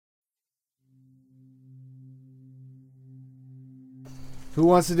Who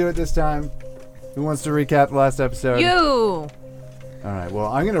wants to do it this time? Who wants to recap the last episode? You! All right, well,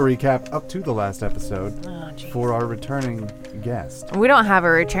 I'm going to recap up to the last episode for our returning guest. We don't have a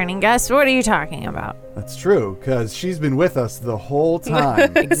returning guest. What are you talking about? That's true, because she's been with us the whole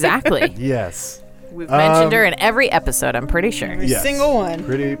time. Exactly. Yes. We've mentioned her in every episode, I'm pretty sure. Every single one.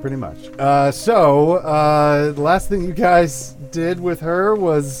 Pretty much. So, the last thing you guys did with her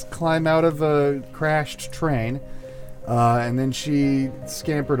was climb out of a crashed train, and then she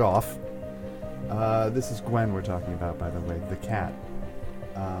scampered off. This is Gwen we're talking about, by the way, the cat.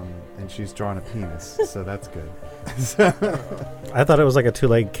 And she's drawn a penis, so that's good. I thought it was like a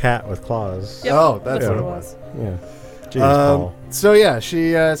two-legged cat with claws. Yep. Oh, that's what it was. Yeah. Jeez, Paul. So yeah,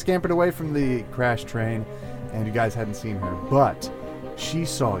 she scampered away from the crash train, and you guys hadn't seen her, but she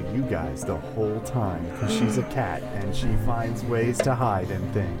saw you guys the whole time because she's a cat and she finds ways to hide in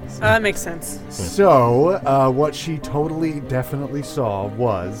things. That makes sense. So what she definitely saw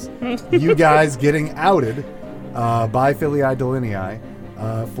was you guys getting outed by Filii Delinei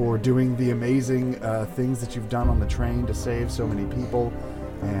for doing the amazing things that you've done on the train to save so many people,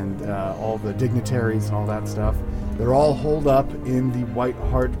 and all the dignitaries and all that stuff. They're all holed up in the White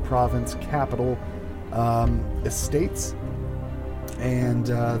Hart Province capital estates, and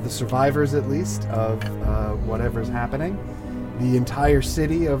the survivors, at least, of whatever's happening. The entire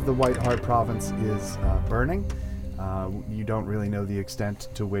city of the White Hart Province is burning. You don't really know the extent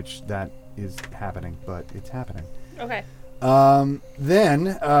to which that is happening, but it's happening. Okay.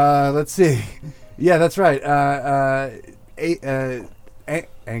 Then, let's see. Yeah, that's right.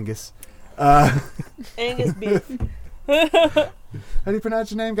 Angus. Angus beef. How do you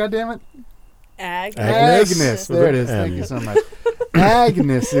pronounce your name, goddammit? Agnes. There it is. Thank you so much.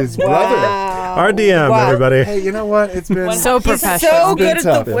 Agnes's brother. Our DM, everybody. Hey, you know what? It's been So professional. So good at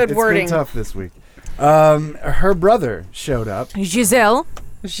tough. the wording. It's been tough this week. Her brother showed up. Giselle.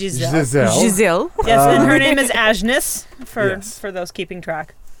 Giselle. Yes, and her name is Agnes, for those keeping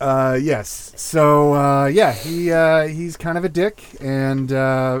track. Yes. So, he's kind of a dick,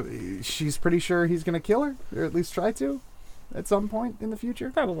 and she's pretty sure he's going to kill her, or at least try to, at some point in the future.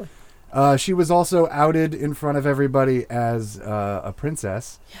 Probably. She was also outed in front of everybody as a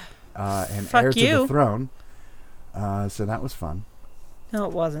princess and heir to the throne. So that was fun. No,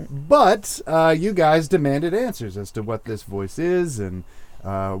 it wasn't. But you guys demanded answers as to what this voice is and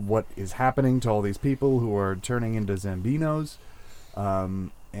what is happening to all these people who are turning into Zambinos.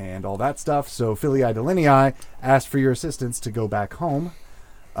 And all that stuff. So Filii Delinei asked for your assistance to go back home,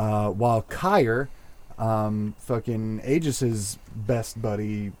 while Kyre, fucking Aegis's best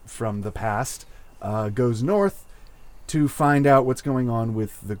buddy from the past, goes north to find out what's going on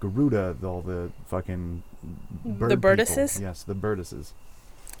with the Garuda, all the fucking bird The Birdices? people. Yes, the Birdices.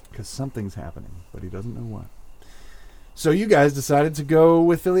 Because something's happening, but he doesn't know what. So you guys decided to go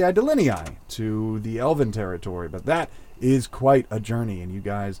with Filii Delinei to the Elven territory, but that is quite a journey, and you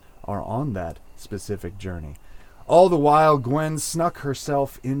guys are on that specific journey. All the while, Gwen snuck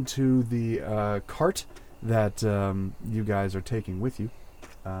herself into the cart that you guys are taking with you,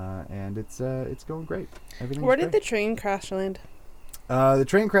 and it's going great. Where did the train crash land? The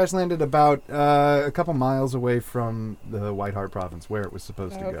train crash landed about a couple miles away from the White Hart Province, where it was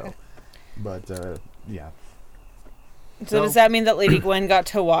supposed to go. But, yeah. So does that mean that Lady Gwen got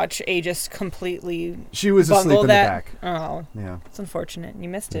to watch Aegis completely She was asleep in the back. Oh. Yeah. It's unfortunate. You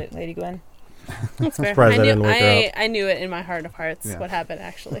missed it, Lady Gwen. That's fair. Surprised I didn't wake her up. I knew it in my heart of hearts what happened,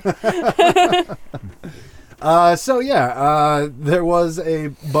 actually. There was a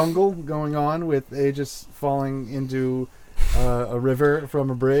bungle going on with Aegis falling into a river from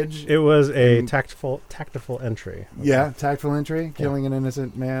a bridge. It was a tactful entry. Okay. Yeah, tactful entry, killing an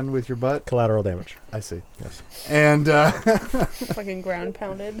innocent man with your butt. Collateral damage. I see. Yes. And Fucking ground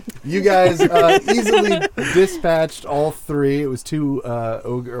pounded. you guys easily dispatched all three. It was two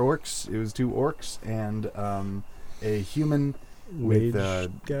orcs. It was two orcs and a human with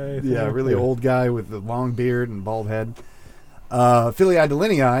guy. really old guy with a long beard and bald head. Filii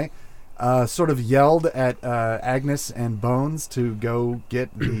Delinei sort of yelled at Agnes and Bones to go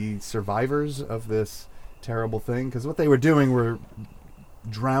get the survivors of this terrible thing, because what they were doing were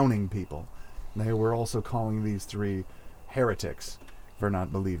drowning people. They were also calling these three heretics for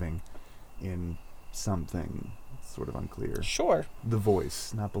not believing in something sort of unclear. Sure. The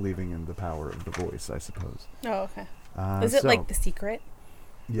voice, not believing in the power of the voice, I suppose. Oh, okay. Is it like The Secret?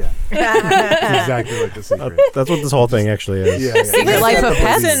 Yeah. It's exactly like The Secret. That's what this whole thing actually is. Yeah. Secret Life of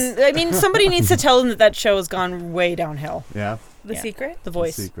Pets. Listen, I mean, somebody needs to tell them that show has gone way downhill. Yeah. The Secret? The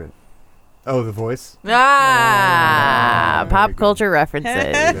Voice. The Secret. Oh, The Voice? Pop culture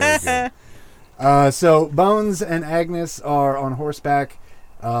references. So Bones and Agnes are on horseback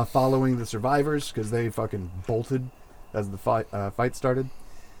following the survivors because they fucking bolted as the fight started.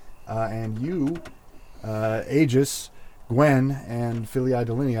 And you, Aegis, Gwen, and Filii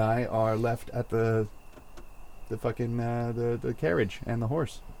Delinei are left at the fucking the carriage and the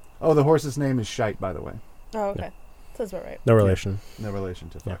horse. Oh, the horse's name is Shite, by the way. Oh, okay. Sounds about right. No relation. Yeah. No relation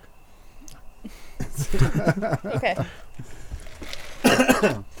to fuck. Okay.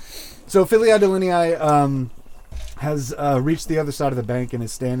 So Filii Delinei has reached the other side of the bank and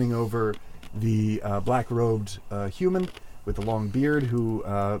is standing over the black-robed human with a long beard who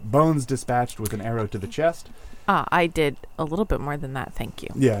Bones dispatched with an arrow to the chest. I did a little bit more than that, thank you.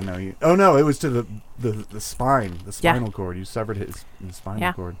 Yeah, no. Oh, no, it was to the spine, the spinal cord. You severed his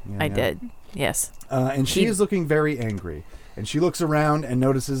spinal cord. Yeah, I did. Yes. And she is looking very angry. And she looks around and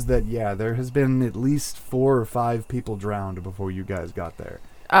notices that, there has been at least 4 or 5 people drowned before you guys got there.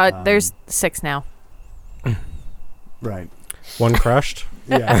 There's 6 now. Right. One crushed?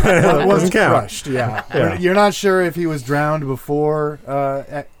 Yeah. It wasn't count. crushed, yeah. You're not sure if he was drowned before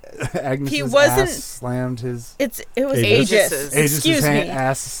Agnes's ass slammed his... It was Aegis. Aegis. Excuse me.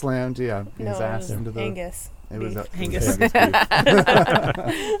 Ass slammed, his ass into the... Angus. It was Angus. Angus beef.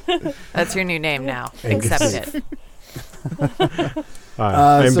 That's your new name now. Angus Accept beef. it.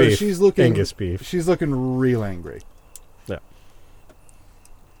 I'm so beef. she's looking... Angus beef. She's looking real angry. Yeah.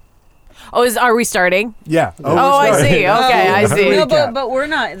 Oh, are we starting? Yeah. Oh, I see. Okay, I see. No, but we're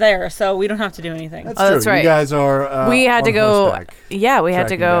not there, so we don't have to do anything. That's true. That's right. You guys are we had to on go... horseback, Yeah, we had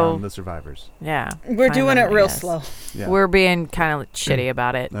to tracking go... down the survivors. Yeah. We're find doing them, it I real guess. slow. Yeah. We're being kind of shitty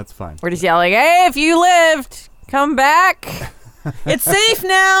about it. That's fine. We're just yelling, hey, if you lived, come back. It's safe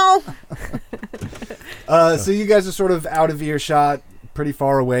now. So you guys are sort of out of earshot, pretty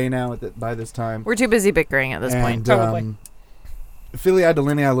far away now by this time. We're too busy bickering at this point. Probably. Filii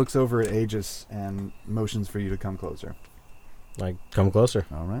Delinei looks over at Aegis and motions for you to come closer. Like, come closer.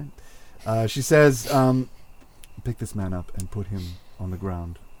 All right. She says, pick this man up and put him on the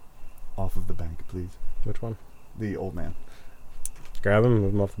ground off of the bank, please. Which one? The old man. Grab him and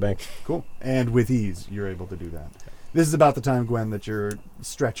move him off the bank. Cool. And with ease, you're able to do that. This is about the time, Gwen, that you're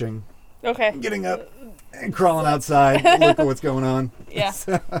stretching, Okay. getting up, and crawling outside. Look at what's going on. Yeah.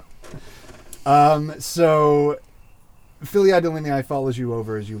 So Filii Delinei follows you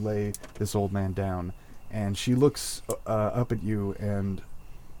over as you lay this old man down, and she looks up at you and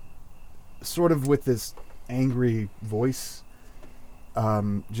sort of with this angry voice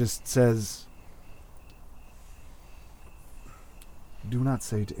just says, do not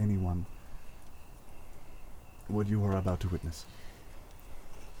say to anyone what you are about to witness.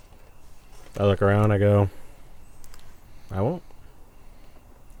 I look around, I go, I won't.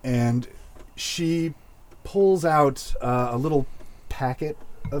 And she pulls out a little packet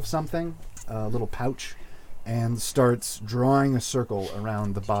of something, a little pouch, and starts drawing a circle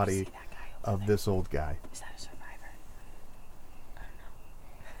around the body of this old guy. Is that a survivor?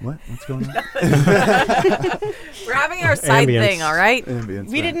 What? What's going on? We're having our side Ambience. thing, all right? Ambience,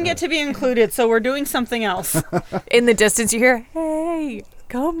 We right, didn't right. get to be included, so we're doing something else. In the distance, you hear, hey,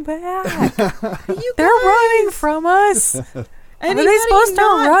 come back. You They're running from us. Are they supposed to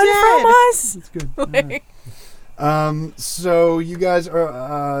run from us? That's good. So you guys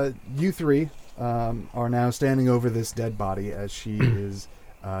are, you three are now standing over this dead body as she is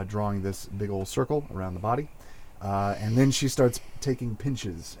drawing this big old circle around the body. And then she starts taking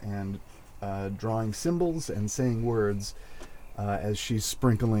pinches and drawing symbols and saying words as she's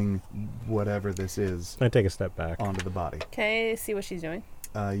sprinkling whatever this is I take a step back. onto the body. Can I see what she's doing?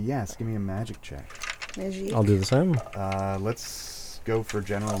 Yes, give me a magic check. Magic. I'll do the same. Let's go for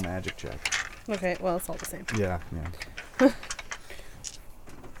general magic check. Okay, well, it's all the same. Yeah.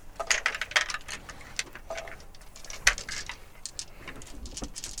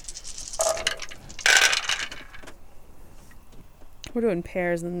 We're doing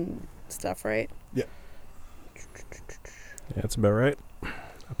pairs and stuff, right? Yeah. Yeah, that's about right.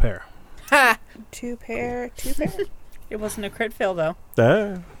 A pair. Two pair. It wasn't a crit fail, though.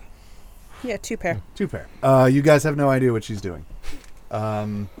 Yeah, 2 pair. 2 pair. You guys have no idea what she's doing.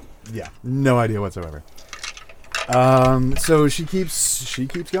 Yeah, no idea whatsoever. So she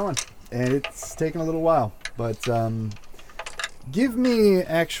keeps going, and it's taking a little while. But give me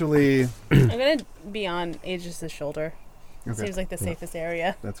actually. I'm gonna be on Aegis' shoulder. Okay. Seems like the safest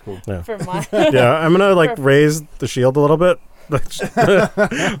area That's cool. Yeah. for my. Yeah, I'm gonna like raise the shield a little bit.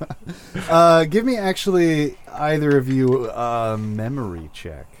 Give me actually either of you a memory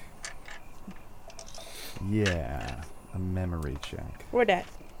check. Yeah, a memory check. Where that?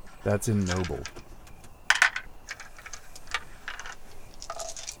 That's in noble.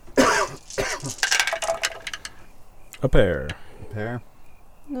 A pair. Pair.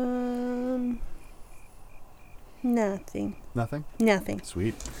 Nothing. Nothing? Nothing.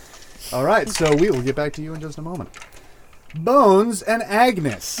 Sweet. All right, so we will get back to you in just a moment. Bones and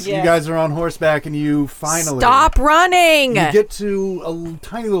Agnes. Yeah. You guys are on horseback and you finally... Stop running! You get to a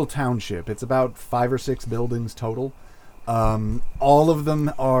tiny little township. It's about 5 or 6 buildings total. All of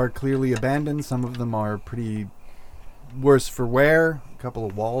them are clearly abandoned. Some of them are pretty worse for wear. A couple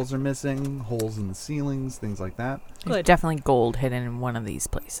of walls are missing, holes in the ceilings, things like that. There's definitely gold hidden in one of these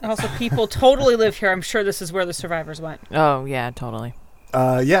places. Also, people totally live here. I'm sure this is where the survivors went. Oh, yeah, totally.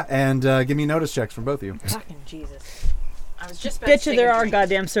 Yeah, and give me notice checks from both of you. Fucking Jesus. I was just about Bet to you take there a are drink.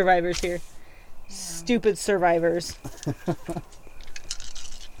 goddamn survivors here. Yeah. Stupid survivors.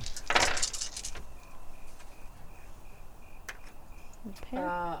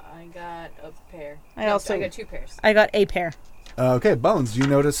 I got a pair. I got 2 pairs. I got a pair. Okay, Bones, you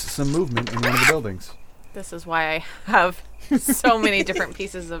notice some movement in one of the buildings. This is why I have so many different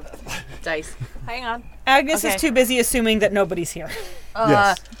pieces of dice. Hang on. Agnes Okay. is too busy assuming that nobody's here.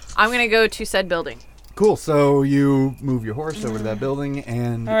 Yes. I'm going to go to said building. Cool, so you move your horse over to that building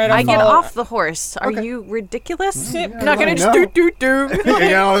and... All right, I I'm get follow- off the horse. Are Okay. you ridiculous? Yeah, I'm not going to let just me do.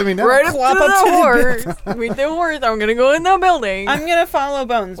 yeah, let me know. Right up to Clop the up to the horse. With the horse, I'm going to go in the building. I'm gonna follow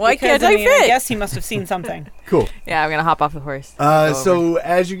Bones. Why because, can't I I fit? guess he must have seen something. Cool. Yeah, I'm going to hop off the horse. Go So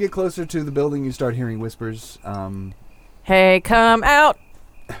as you get closer to the building, you start hearing whispers. Hey, come out.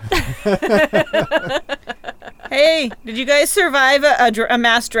 Hey, did you guys survive a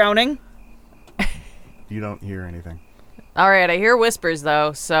mass drowning? You don't hear anything. All right, I hear whispers,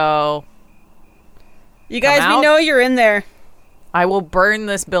 though, so You guys, Come we out? know you're in there. I will burn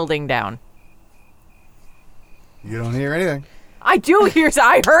this building down. You don't hear anything. I do hear.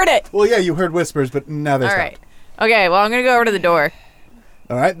 I heard it. Well, yeah, you heard whispers, but now they All stop. right. Okay, well, I'm going to go over to the door.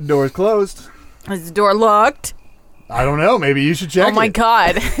 All right, the door's closed. Is the door locked? I don't know. Maybe you should check Oh, my it.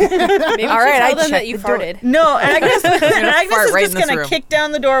 God. Maybe All right, I tell them checked that you the door. farted. No, Agnes, Agnes fart is right just in this gonna room. kick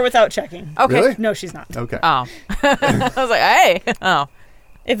down the door without checking. Okay. Really? No, she's not. Okay. Oh. I was like, hey. Oh.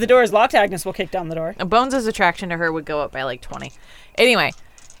 If the door is locked, Agnes will kick down the door. Bones' attraction to her would go up by like 20. Anyway,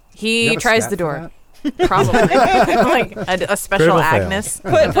 You he have a tries stat the for door. that? Probably. Like a special Critical fail. Agnes.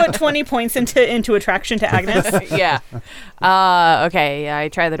 Put 20 points into attraction to Agnes. Yeah. Okay, I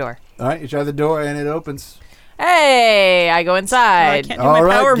try the door. All right, you try the door and it opens. Hey, I go I inside. can't do my All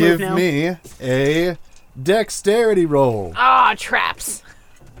power right, move give now. me a dexterity roll. Ah, traps.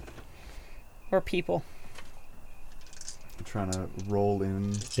 Or people. I'm trying to roll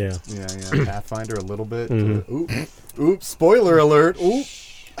in. Yeah. Yeah, Pathfinder a little bit. Mhm. Oops, spoiler alert. Oop.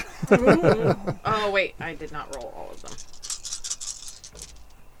 Oh, wait. I did not roll all of them.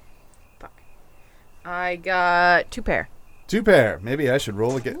 Fuck. I got 2 pair. 2 pair. Maybe I should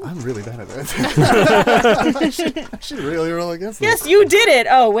roll again. I'm really bad at that. I should really roll against this. Yes, you did it.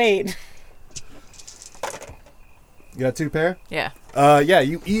 Oh, wait. You got 2 pair? Yeah. Yeah,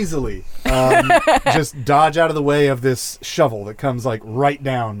 you easily just dodge out of the way of this shovel that comes like right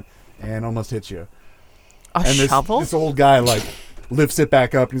down and almost hits you. A And shovel? this old guy like lifts it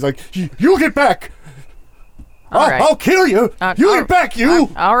back up and he's like, "You'll get back. All right. I'll kill you. You all- get back, you."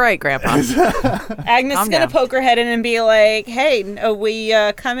 All right, Grandpa. Agnes Calm is going to down. poke her head in and be like, hey, we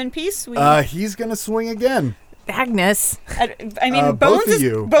come in peace? He's gonna swing again. Agnes. I mean, both Bones of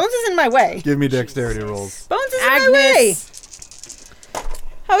you. is in my way. Give me dexterity rolls. Bones is in my way. Agnes.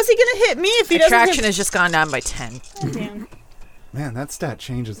 How is he going to hit me if he Attraction doesn't has just gone down by 10. Damn. Man, that stat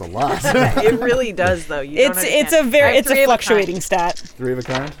changes a lot. It really does, though. You don't It's understand. I have it's 3 a of fluctuating kind. stat. 3 of a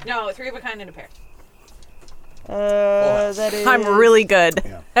kind. No, 3 of a kind and a pair. That is. I'm really good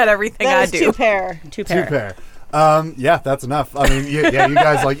Yeah. at everything That I is do. 2 pair. 2 pair. 2 pair. Yeah, that's enough. I mean, yeah, you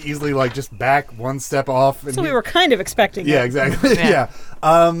guys like easily like just back 1 step off. And So we were kind of expecting Yeah, it. exactly. Yeah.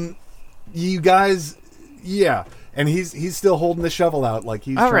 Yeah. You guys. Yeah, and he's still holding the shovel out like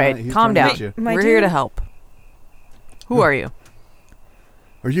he's. All trying, right, he's calm trying down. to hit My We're here dude. to help. Who are you?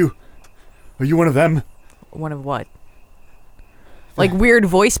 you. Are you one of them? One of what? Like weird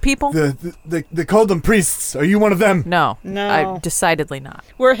voice people? They called them priests. Are you one of them? No. No. Decidedly not.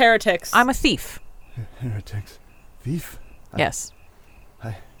 We're heretics. I'm a thief. Heretics. Thief. Yes.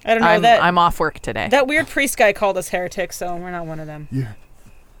 I don't know I'm off work today. that weird priest guy called us heretics, so we're not one of them. Yeah.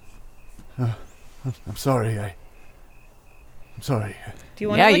 I'm sorry. I'm sorry. Do you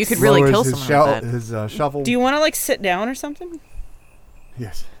want Yeah, to you could really Lowers kill his someone with that. His shovel. Do you want to like sit down or something?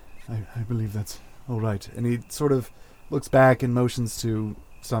 Yes, I believe that's all right. And he sort of looks back and motions to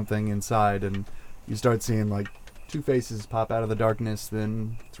something inside, and you start seeing like 2 faces pop out of the darkness,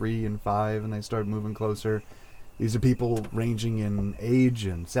 then 3 and 5, and they start moving closer. These are people ranging in age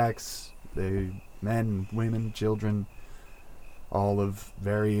and sex. They men, women, children. all of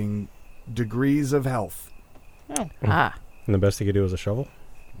varying degrees of health. Ah, And the best he could do was a shovel.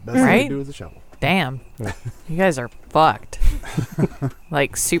 Best thing Right? to do is a shovel. damn. Yeah. You guys are fucked.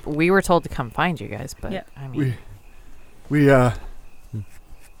 Like, super. We were told to come find you guys, but Yeah. I mean,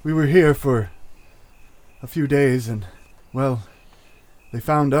 We were here for a few days, and well, they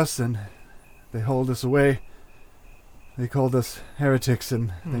found us and they hauled us away. They called us heretics,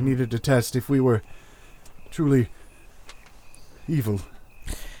 and they needed to test if we were truly evil.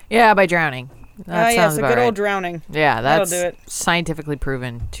 yeah, by drowning. That yes, sounds a about good right. old drowning. Yeah, That'll that's do it. scientifically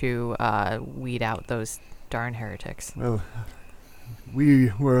proven to weed out those darn heretics. Well,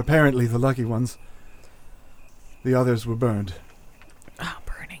 we were apparently the lucky ones. The others were burned. Oh,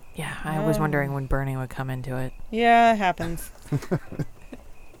 burning. Yeah, I was wondering when burning would come into it. Yeah, it happens.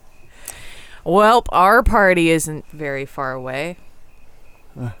 Well, our party isn't very far away.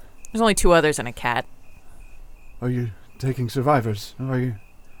 There's only 2 others and a cat. Are you taking survivors? Where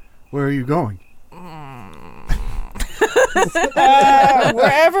are you going?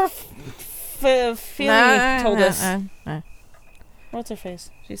 Wherever Feely told us. What's her face?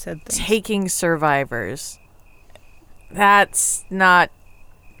 She said things. Taking survivors. That's not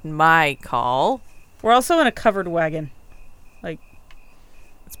my call. We're also in a covered wagon.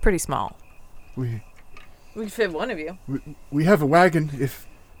 It's pretty small. We We could fit one of you. we have a wagon.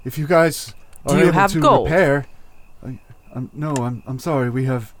 If you guys Do are you able have to gold? repair. I'm sorry. We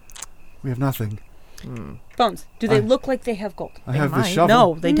have nothing. Bones, do they I- look like they have gold? I have the might. shovel.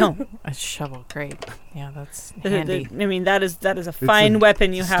 No, they don't. A shovel, great. Yeah, that's handy. I mean, that is a fine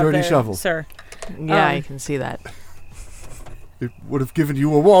weapon you have sturdy there, shovel. sir. Yeah, I can see that. It would have given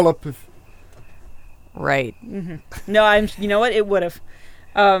you a wallop if. Right. No, you know what? It would have.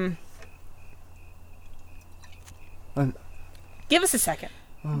 Give us a second.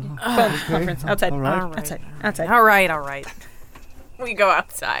 Bones, conference, outside. All right. All right. Outside. All right. We go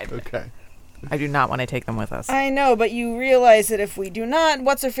outside. Okay. I do not want to take them with us. I know, but you realize that if we do not,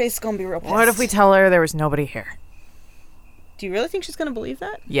 what's her face is gonna be real pissed. What if we tell her there was nobody here? Do you really think she's gonna believe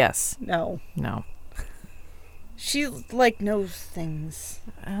that? Yes. No. No. She knows things.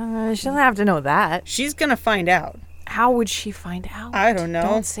 She doesn't have to know that. She's gonna find out. How would she find out? I don't know.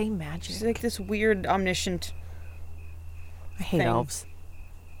 Don't say magic. She's like this weird omniscient, I hate thing. elves.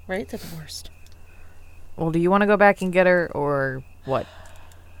 right? They're the worst. Well, do you want to go back and get her, or what?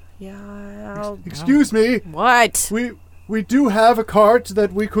 Yeah. Excuse me. What? We do have a cart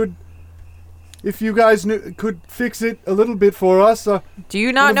that we could. If you guys could fix it a little bit for us. Do you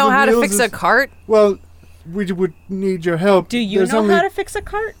one not of know the how to wheels fix a is- cart? Well, we would need your help. Do you There's know only how to fix a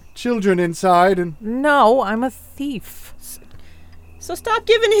cart? children inside, and No, I'm a thief. So stop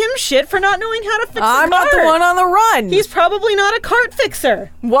giving him shit for not knowing how to fix a cart. I'm not the one on the run. He's probably not a cart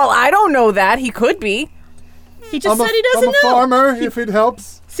fixer. Well, I don't know that. He could be. He just said he I'm doesn't a know. farmer. If it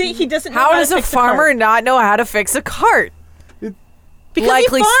helps, See, he doesn't know How how does to a fix farmer cart. not know how to fix a cart? Because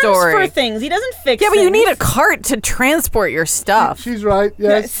Likely he farms story. for things. He doesn't fix Yeah, but you things. need a cart to transport your stuff. she's right. Yeah,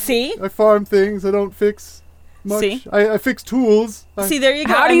 Yes, see? I farm things. I don't fix much. See? I fix tools. See, there you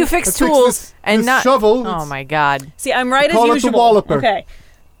go. How do you I'm- fix I fix tools this- and this not shovel. Oh It's- my god. See, I'm right Call it as the usual. walloper. Okay.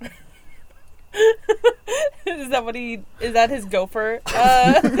 Is that what he? Is that his gopher?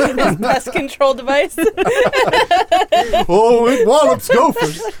 His pest control device? Oh, it wallops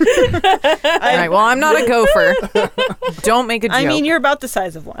gophers. All right, well, I'm not a gopher. Don't make a joke. I mean, you're about the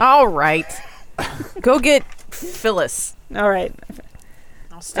size of one. All right. Go get Phyllis. All right.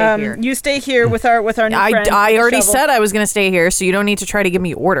 I'll stay here. You stay here with our new friend. I already Shovel. said I was going to stay here, so you don't need to try to give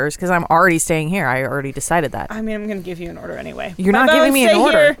me orders because I'm already staying here. I already decided that. I mean, I'm going to give you an order anyway. You're not But giving me an stay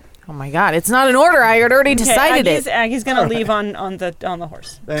order. here. Oh my god, it's not an order. I had already decided it. Aggie's going to leave on the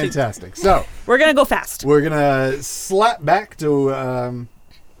horse. Fantastic. So We're going to go fast. we're gonna slap back to.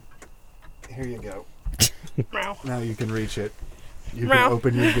 Here you go. Now you can reach it. You can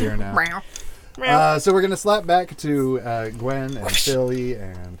open your beer now. So we're gonna slap back to Gwen and Philly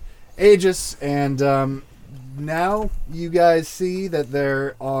and Aegis, and now you guys see that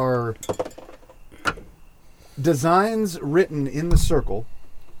there are designs written in the circle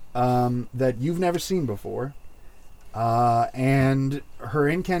that you've never seen before, and her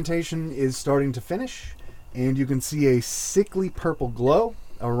incantation is starting to finish, and you can see a sickly purple glow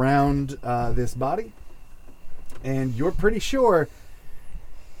around this body, and you're pretty sure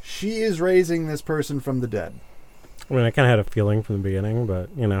she is raising this person from the dead. I mean, I kind of had a feeling from the beginning, but,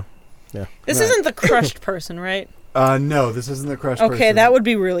 yeah. This Right. isn't the crushed person, right? No, this isn't the crushed person. Okay, that would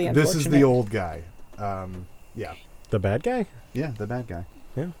be really unfortunate. This is the old guy. Yeah. The bad guy? Yeah, the bad guy.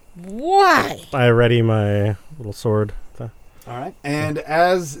 Why? I ready my little sword. All right. And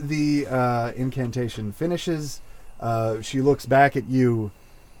as the incantation finishes, She looks back at you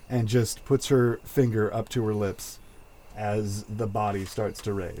and just puts her finger up to her lips as the body starts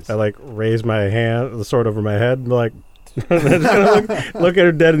to raise. I like raise my hand, the sword over my head, and like just look at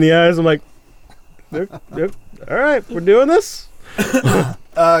her dead in the eyes. I'm like, all right, we're doing this. Gwen,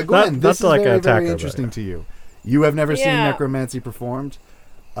 Not this to, is like, very, attack very her, but interesting yeah. to you. You have never seen Yeah. necromancy performed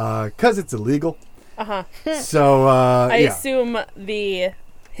because it's illegal. Uh-huh. So, I yeah. assume the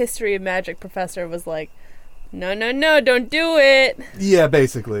history of magic professor was like, no, don't do it. Yeah,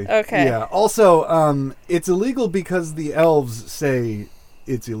 basically. Okay. Yeah. Also, it's illegal because the elves say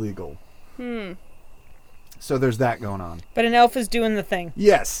it's illegal. So there's that going on. But an elf is doing the thing.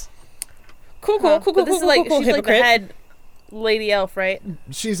 Yes. Cool. But this is like, she's like the hypocrite. head lady elf, right?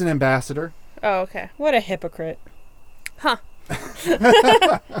 She's an ambassador. Oh, okay. What a hypocrite. Huh.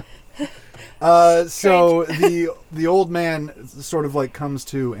 So the old man sort of like comes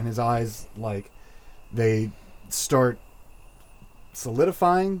to, and his eyes like they start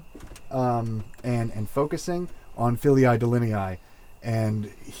solidifying and focusing on Filii Delinei,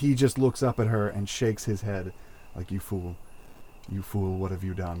 and he just looks up at her and shakes his head like, you fool, what have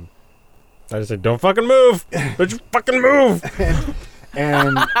you done? I just said, don't fucking move. Don't you fucking move.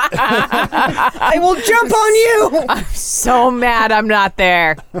 And I will jump on you! I'm so mad I'm not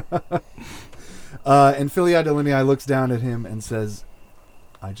there. and Filii Delinei looks down at him and says,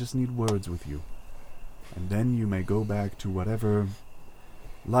 I just need words with you, and then you may go back to whatever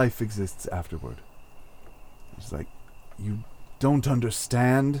life exists afterward. He's like, you don't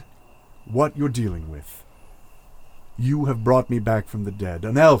understand what you're dealing with. You have brought me back from the dead.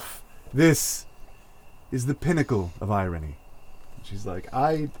 An elf. This is the pinnacle of irony. She's like,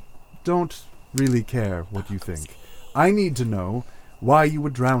 I don't really care what you think. I need to know why you were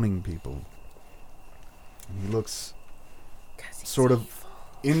drowning people. And he looks sort of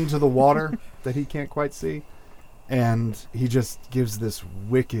into the water that he can't quite see. And he just gives this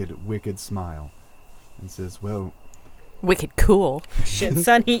wicked, wicked smile and says, well, Wicked cool. Shit,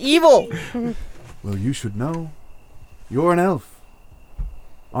 son, he evil! well, you should know. You're an elf.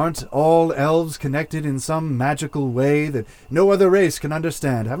 Aren't all elves connected in some magical way that no other race can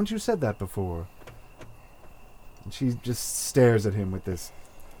understand? Haven't you said that before? And she just stares at him with this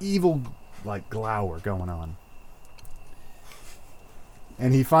evil, like, glower going on.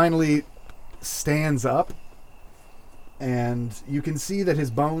 And he finally stands up, and you can see that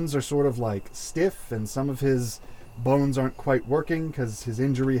his bones are sort of, like, stiff, and some of his bones aren't quite working because his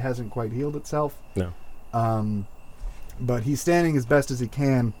injury hasn't quite healed itself. No. But he's standing as best as he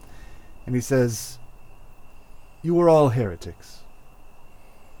can, and he says, you are all heretics.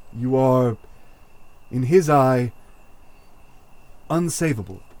 You are, in his eye,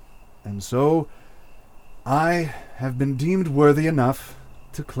 unsavable. And so, I have been deemed worthy enough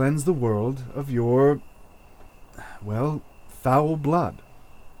to cleanse the world of your, well, foul blood.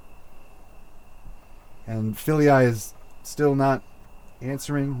 And Filii is still not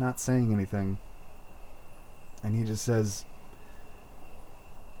answering, not saying anything. And he just says,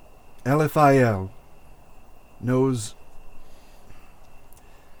 Eliphael knows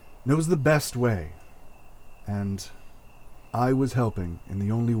the best way, and I was helping in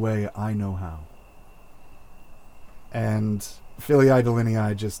the only way I know how. And Filii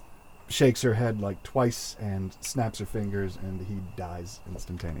Delinei just shakes her head like twice and snaps her fingers, and he dies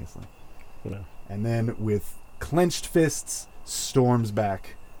instantaneously. No. And then, with clenched fists, storms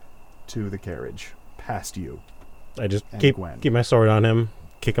back to the carriage, past you. I just And keep Gwen. my sword on him,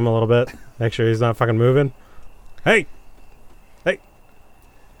 kick him a little bit, make sure he's not fucking moving. Hey!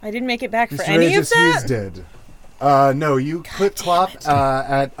 I didn't make it back for Mr. any of Aegis, that? he's dead. No, you put Clop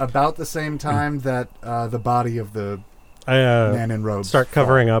at about the same time that the body of the I man in robes start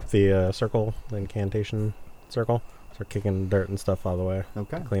covering up the circle, the incantation circle. Start kicking dirt and stuff out of the way.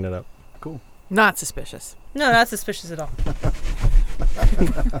 Okay, Clean it up. cool. Not suspicious. No, not suspicious at all.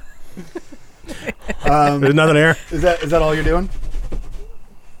 There's nothing here. Is that all you're doing?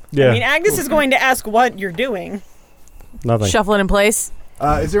 Yeah, I mean, Agnes is going to ask what you're doing. nothing. Shuffle it in place.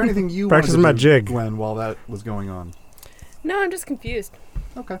 Is there anything you Practice wanted to my do, jig. Gwen, while that was going on? No, I'm just confused.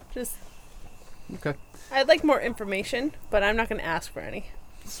 Okay. Just, Okay. I'd like more information, but I'm not going to ask for any.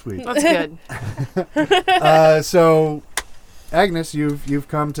 Sweet. That's good. So, Agnes, you've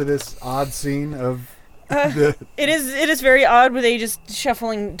come to this odd scene of the It is very odd with Aegis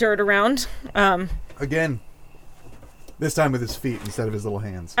shuffling dirt around. again. This time with his feet instead of his little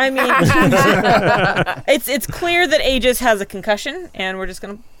hands. I mean, it's clear that Aegis has a concussion, and we're just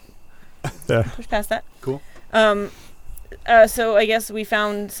gonna Yeah. push past that. Cool. So I guess we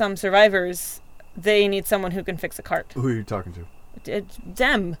found some survivors. They need someone who can fix a cart. Who are you talking to? It's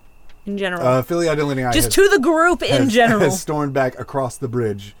them. In general. Philia Delinei Just to the group in general. has stormed back across the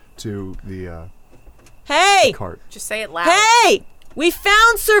bridge to the Hey! cart. Just say it loud. Hey! We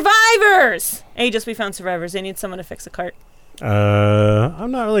found survivors! Aegis, we found survivors. They need someone to fix a cart.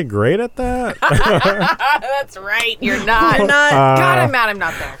 I'm not really great at that. That's right. You're not. You're not. God, I'm mad I'm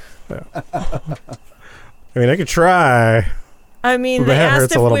not there. I mean, I could try. I mean, My they head asked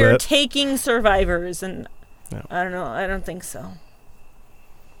hurts if a we little were bit. taking survivors, and No. I don't know. I don't think so.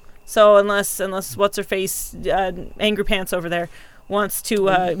 So unless what's her face, Angry Pants over there, wants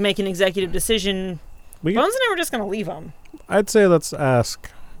to make an executive decision, We, Bones and I were just gonna leave them. I'd say let's ask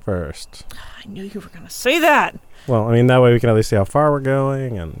first. I knew you were gonna say that. Well, I mean, that way we can at least see how far we're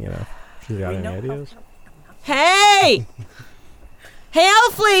going, and if she's got any ideas. Hey, hey,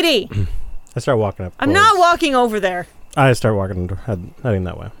 elf lady! I start walking up. I'm not walking over there. I start walking, heading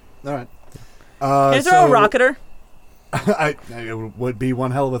that way. All right. Can I throw a rock at her? It would be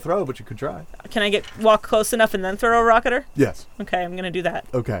one hell of a throw, but you could try. Can I walk close enough and then throw a rock at her? Yes. Okay, I'm gonna do that.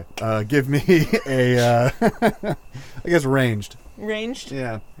 Okay. Give me a, I guess ranged. Ranged?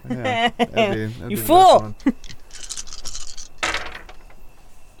 Yeah. That'd be You the fool! best one.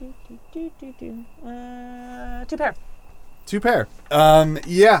 2 pair. 2 pair.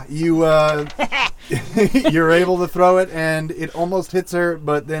 Yeah, you you're able to throw it, and it almost hits her,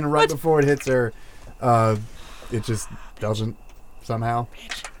 but then right before it hits her, it just doesn't somehow.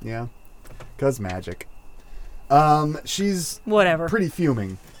 Yeah, 'cause magic. She's Whatever. pretty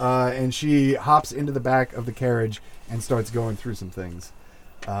fuming, and she hops into the back of the carriage and starts going through some things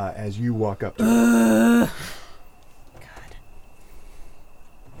as you walk up to her.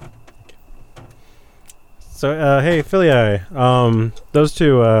 So, hey, Philia, those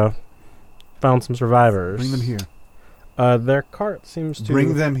two found some survivors. Bring them here. Their cart seems to...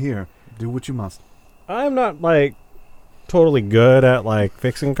 Bring them here. Do what you must. I'm not, totally good at,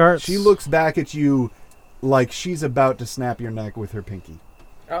 fixing carts. She looks back at you like she's about to snap your neck with her pinky.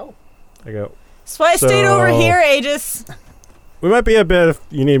 Oh. I go, That's why I stayed over So- here, Aegis. we might be a bit if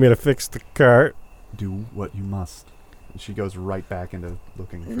you need me to fix the cart. Do what you must. And she goes right back into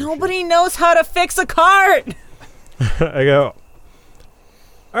looking for Nobody knows how to fix a cart. I go,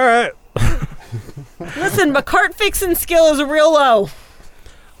 all right. Listen, my cart fixing skill is real low.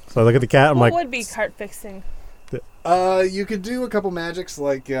 So I look at the cat, I'm What like, would be cart fixing? You could do a couple magics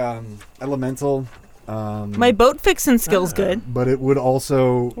like elemental. My boat fixing skill's good. But it would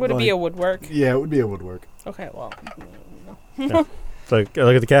also... Would it be a woodwork? Yeah, it would be a woodwork. Okay, well. so I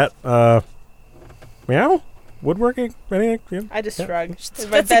look at the cat, meow? Woodworking? Anything? I just Yeah. shrugged. It's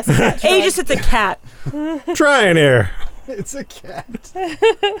my best cat shrug. Aegis, it's a cat. Trying here. It's a cat.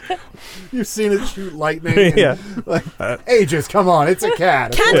 You've seen it shoot lightning. And, Yeah. Aegis, come on, it's a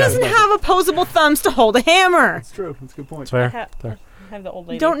cat. Cat doesn't have opposable thumbs to hold a hammer. That's true. That's a good point. It's fair. I have the old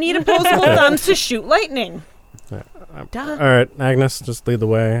lady. You don't need opposable thumbs to shoot lightning. Yeah, Duh. All right, Agnes, just lead the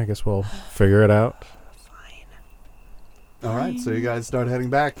way. I guess we'll figure it out. All right, so you guys start heading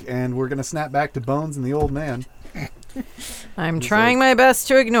back, and we're going to snap back to Bones and the old man. I'm trying my best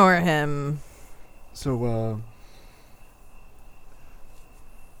to ignore him. So,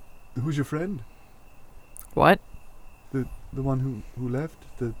 who's your friend? What? The one who left?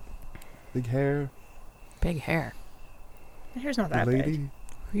 The big hair? Big hair. My hair's not The that lady? big.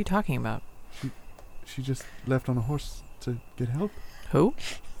 Who are you talking about? She just left on a horse to get help? Who?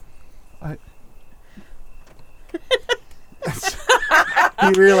 He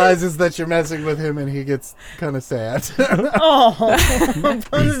realizes that you're messing with him, and he gets kind of sad. Oh,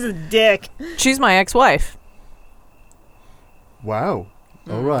 Bones is a dick. She's my ex-wife. Wow.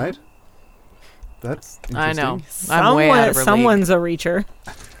 All right. That's I know. interesting. I'm way out of her Someone's a reacher.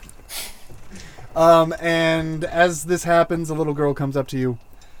 And as this happens, a little girl comes up to you,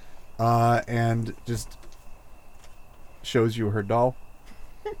 and just shows you her doll.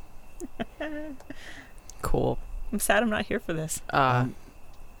 Cool. I'm sad I'm not here for this.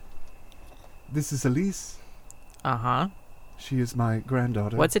 This is Elise. Uh-huh. She is my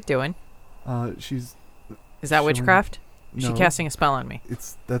granddaughter. What's it doing? She's Is that showing- witchcraft? Is No, she casting a spell on me?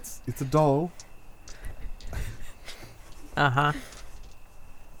 It's a doll. Uh-huh.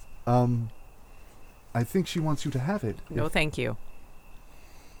 I think she wants you to have it. No, thank you.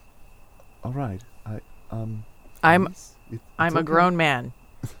 All right. I'm Elise, it's I'm a okay. grown man.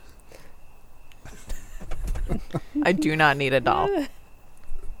 I do not need a doll.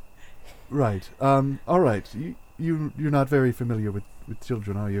 Right. All right. You're not very familiar with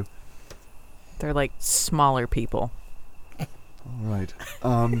children, are you? They're like smaller people. All right.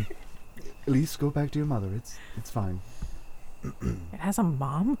 Elise, go back to your mother. It's fine. It has a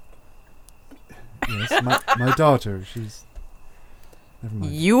mom? Yes, my daughter. Never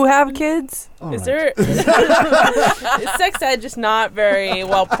mind. You have kids? All Is right. there is sex ed just not very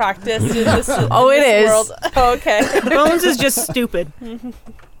well practiced in this, Oh, in it this is. world? Oh, okay. Bones is just stupid.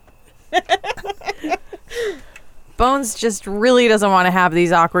 Bones just really doesn't want to have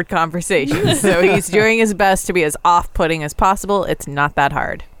these awkward conversations, so he's doing his best to be as off-putting as possible. It's not that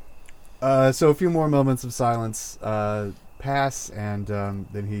hard. So a few more moments of silence pass, and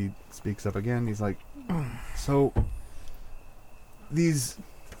then he speaks up again. He's like, "So, these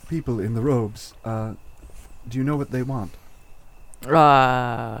people in the robes, do you know what they want?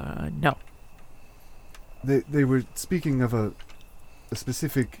 No. They were speaking of a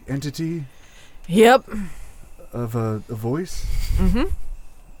specific entity, Yep. of a voice. Mm-hmm.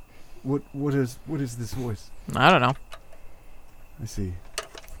 What is this voice? I don't know. I see.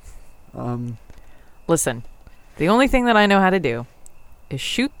 Listen, the only thing that I know how to do is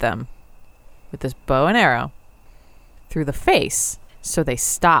shoot them with this bow and arrow through the face so they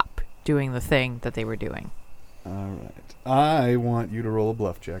stop doing the thing that they were doing. All right. I want you to roll a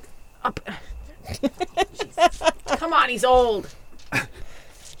bluff check. Come on, he's old.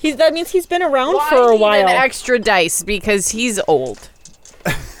 That means he's been around Why for a need while. an extra dice? Because he's old.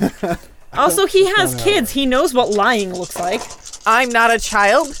 Also, he has kids. He knows what lying looks like. I'm not a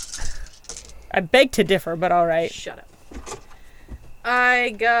child. I beg to differ, but all right. Shut up. I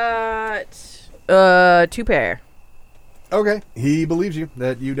got 2 pair. Okay. He believes you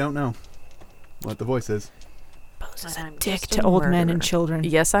that you don't know what the voice is. Bose is a I'm dick just to a old men and murderer. children.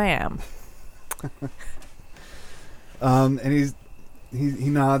 Yes, I am. And he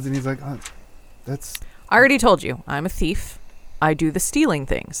nods and he's like, that's I already told you, I'm a thief. I do the stealing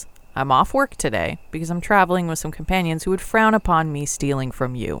things. I'm off work today because I'm traveling with some companions who would frown upon me stealing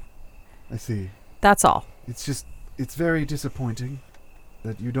from you. I see. That's all. It's very disappointing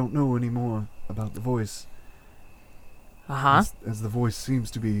that you don't know any more about the voice. Uh-huh. As the voice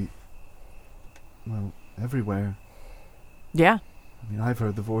seems to be, well, everywhere. Yeah. I mean, I've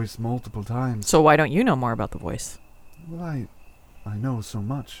heard the voice multiple times. So why don't you know more about the voice? Well, I know so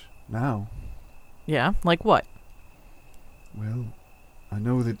much now. Yeah? Like what? Well, I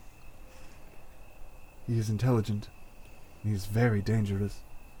know that he is intelligent. He is very dangerous.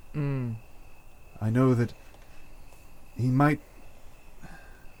 I know that he might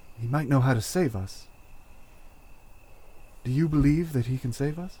know how to save us. Do you believe that he can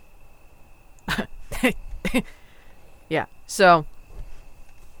save us? Yeah. So,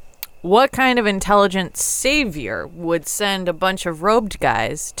 what kind of intelligent savior would send a bunch of robed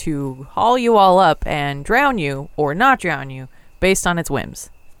guys to haul you all up and drown you or not drown you based on its whims?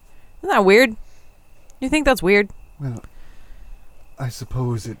 Isn't that weird? You think that's weird? Well, I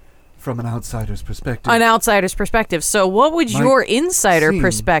suppose it, from an outsider's perspective. An outsider's perspective. So what would Might your insider seem-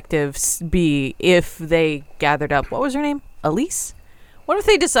 perspective be if they gathered up, what was her name? Elise? What if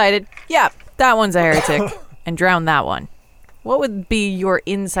they decided, yeah, that one's a heretic, and drowned that one? What would be your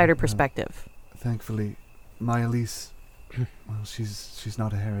insider perspective? Thankfully, my Elise, well, she's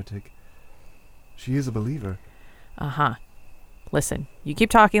not a heretic. She is a believer. Uh-huh. Listen, you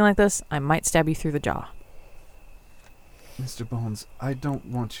keep talking like this, I might stab you through the jaw. Mr. Bones, I don't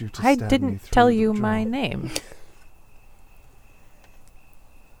want you to I stab me didn't through tell the you jaw. my name.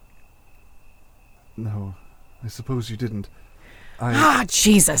 No, I suppose you didn't. Ah,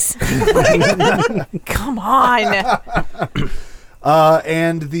 Jesus. Come on.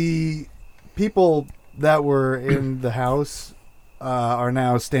 And the people that were in the house are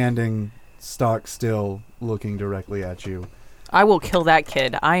now standing stock still, looking directly at you. I will kill that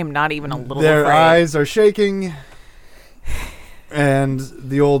kid. I am not even a little Their afraid. eyes are shaking, and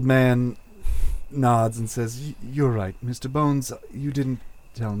the old man nods and says, "You're right, Mr. Bones. You didn't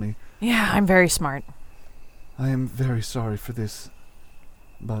tell me. Yeah, I'm very smart. I am very sorry for this,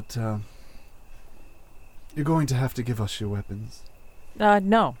 but you're going to have to give us your weapons.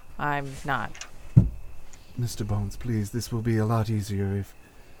 No, I'm not. Mr. Bones, please, this will be a lot easier if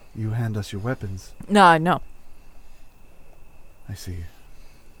you hand us your weapons." No. I see.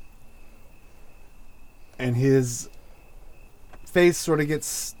 And his face sort of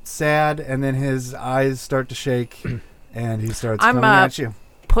gets sad, and then his eyes start to shake, and he starts coming at you.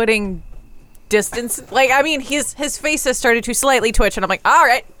 Putting distance, like, I mean, his face has started to slightly twitch, and I'm like, all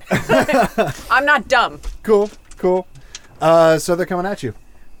right. I'm not dumb. Cool. So they're coming at you.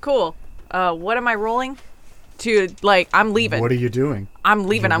 Cool. What am I rolling? I'm leaving. What are you doing? I'm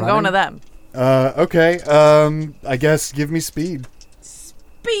leaving. You're I'm going to running? them. Okay. I guess give me speed.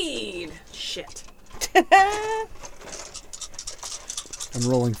 Speed. Shit. I'm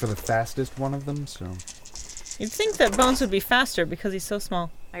rolling for the fastest one of them, so. You'd think that Bones would be faster because he's so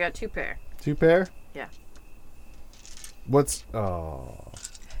small. I got 2 pair. 2 pair? Yeah. What's... Oh...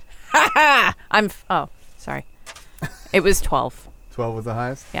 Oh, sorry. It was 12. 12 was the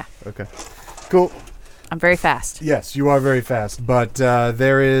highest? Yeah. Okay. Cool. I'm very fast. Yes, you are very fast, but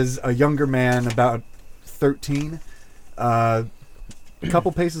there is a younger man, about 13, a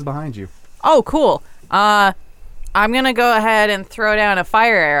couple paces behind you. Oh, cool. I'm going to go ahead and throw down a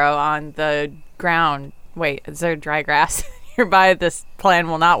fire arrow on the ground. Wait, is there dry grass nearby? This plan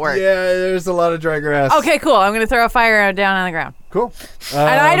will not work. Yeah, there's a lot of dry grass. Okay, cool. I'm going to throw a fire arrow down on the ground. Cool.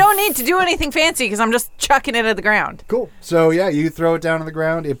 And I don't need to do anything fancy because I'm just chucking it at the ground. Cool. So, yeah, you throw it down on the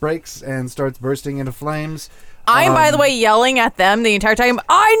ground. It breaks and starts bursting into flames. I am, by the way, yelling at them the entire time.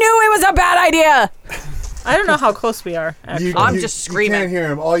 I knew it was a bad idea. I don't know how close we are, actually. I'm just screaming. You can't hear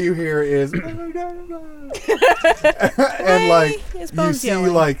him. All you hear is... and, like, It's you Bones see,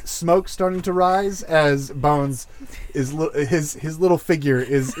 yelling. like, smoke starting to rise as Bones is... his little figure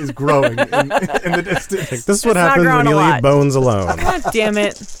is growing in the distance. This is what It's not happens when growing you a leave lot. Bones alone. God damn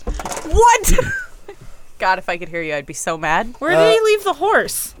it. What? God, if I could hear you, I'd be so mad. Where did he leave the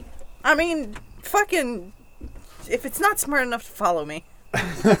horse? I mean, fucking. If it's not smart enough to follow me.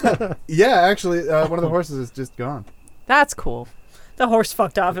 Yeah, actually, one of the horses is just gone. That's cool. The horse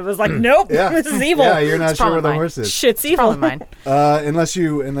fucked off. It was like, nope, Yeah. this is evil. Yeah, you're not It's sure where probably the mine. horse is. Shit's evil. Probably mine. Unless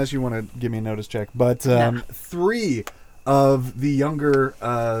you want to give me a notice check. But 3 of the younger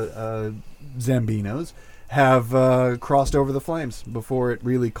Zambinos have crossed over the flames before it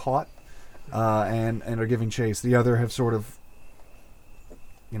really caught and are giving chase. The other have sort of,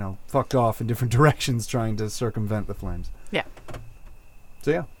 fucked off in different directions trying to circumvent the flames. Yeah. So,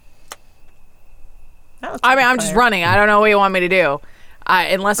 yeah. That was I mean, I'm just fire. running. I don't know what you want me to do.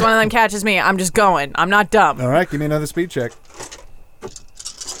 Unless one of them catches me, I'm just going. I'm not dumb. All right, give me another speed check.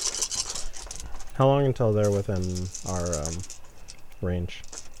 How long until they're within our range?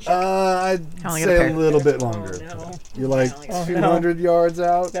 I'd Only get a say pair. a little bit longer. Oh, no. You're like Oh, 200 yards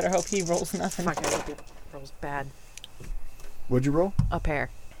out. Better hope he rolls nothing. Fuck, I hope it rolls bad. What'd you roll? A pair.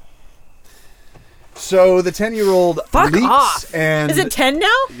 So the 10-year-old Fuck leaps off. and... Is it 10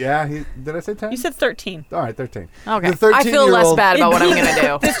 now? Yeah, did I say 10? You said 13. All right, 13. Okay. The I feel less 13-year-old bad about what I'm going to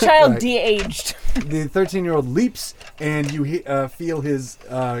do. This child Right. de-aged. The 13-year-old leaps, and you feel his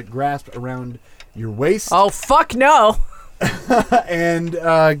grasp around your waist. Oh, fuck no. And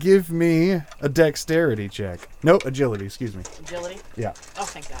give me a dexterity check. Nope, agility, excuse me. Agility? Yeah. Oh,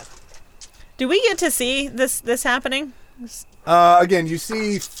 thank God. Do we get to see this happening? Again, you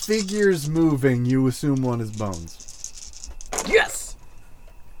see figures moving. You assume one is Bones. Yes.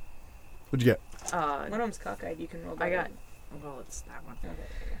 What'd you get? One of them's cockeyed. You can roll that. I got... Well, it's that one.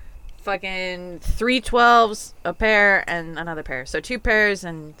 Fucking 3 12s, a pair, and another pair. So 2 pairs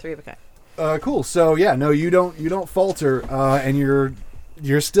and 3 of a kind. Cool. So yeah, no, you don't falter, and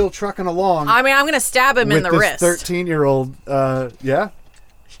you're still trucking along. I mean, I'm going to stab him in with the this wrist. 13-year-old. Yeah.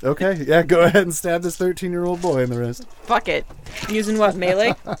 Okay. Yeah. Go ahead and stab this 13-year-old boy in the wrist. Fuck it. Using what,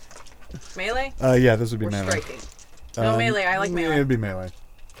 melee? Melee? Yeah, this would be Or melee. striking? No, melee. I like melee. It'd be melee.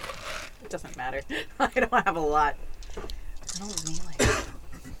 It doesn't matter. I don't have a lot. I don't melee.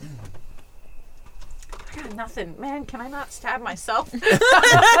 I got nothing. Man, can I not stab myself?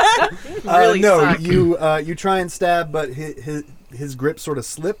 Really no, suck. you try and stab, but his grip sort of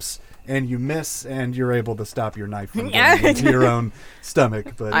slips, and you miss, and you're able to stop your knife from going into your own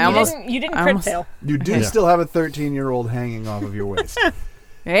stomach. But I almost- You didn't I crit almost- fail. you do Yeah. still have a 13-year-old hanging off of your waist.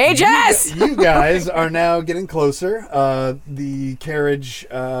 Hey, Jess! You guys are now getting closer. The carriage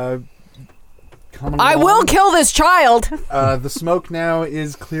coming I along. will kill this child. The smoke now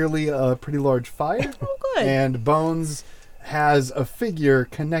is clearly a pretty large fire. Oh, good. And Bones has a figure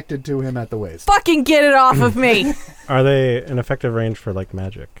connected to him at the waist. Fucking get it off of me. Are they an effective range for like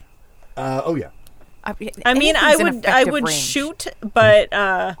magic? Oh yeah. I mean, I anything's an would effective range. shoot,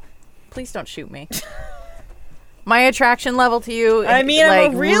 but Please don't shoot me. My attraction level to you, I mean, like,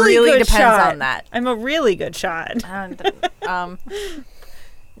 I'm a really good depends shot. on that. I'm a really good shot.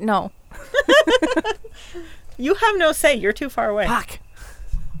 No. You have no say. You're too far away. Fuck.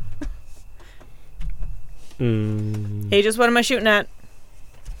 Hey, just what am I shooting at?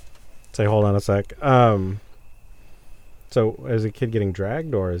 Say, hold on a sec. So is the kid getting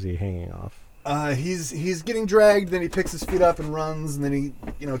dragged or is he hanging off? He's getting dragged. Then he picks his feet up and runs. And then he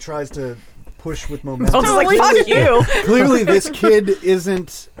tries to push with momentum. I was like, fuck you. Clearly, this kid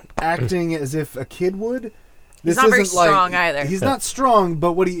isn't acting as if a kid would. This not very isn't like- strong either. He's not strong,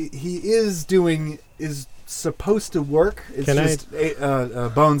 but what he is doing is supposed to work. It's Can just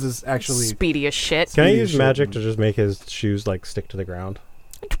Bones is actually Speedy as shit. Can I Speedy use shit. magic to just make his shoes like stick to the ground?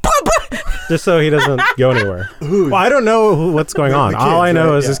 Just so he doesn't go anywhere. Who? Well, I don't know what's going on. The All kids, I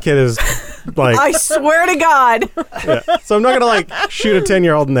know right? is Yeah. this kid is like. I swear to God. Yeah. So I'm not gonna like shoot a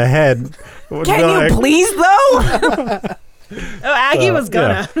 10-year-old in the head. Can you please though? Oh, Aggie was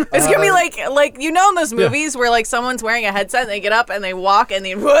gonna. It's gonna be like in those movies where like someone's wearing a headset and they get up and they walk and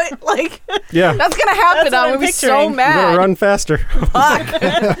they what? Like Yeah. that's gonna happen. That's what I'm I'm gonna be so picturing. You better mad. run faster. Fuck.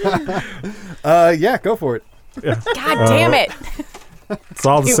 Yeah, go for it. Yeah. God damn it. It's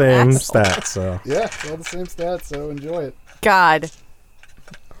all the You same asshole. stats. So Yeah, it's all the same stats, so enjoy it. God.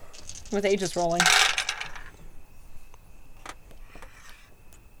 With Aegis rolling.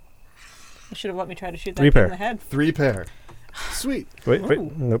 You should have let me try to shoot that 3 kid pair. in the head. 3 pair. Sweet. wait.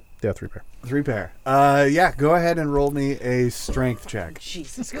 Ooh. Nope. Yeah, 3 pair. 3 pair. Yeah, go ahead and roll me a strength check.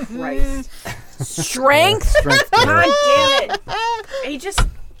 Jesus Christ. Strength? Strength check. God damn it. He just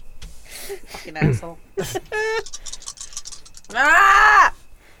fucking asshole. Ah!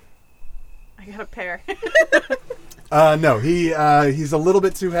 I got a pair. No, he's a little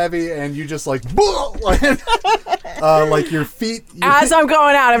bit too heavy, and you just like, like your feet. As I'm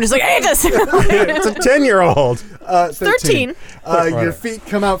going out, I'm just like, hey, just. It's a 10-year-old. 13. Your feet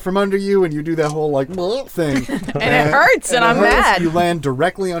come out from under you, and you do that whole like thing, And it hurts, and I'm it hurts. mad. You land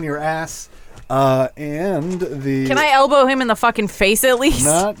directly on your ass, and the. Can I elbow him in the fucking face at least?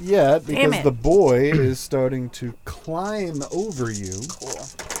 Not yet, Damn because it. the boy is starting to climb over you. Cool.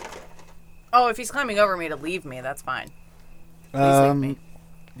 Oh, if he's climbing over me to leave me, that's fine. Please leave me.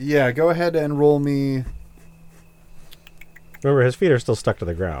 Yeah, go ahead and roll me. Remember, his feet are still stuck to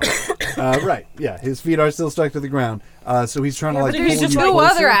the ground. Right, yeah, his feet are still stuck to the ground. So he's trying to like But pull there's you two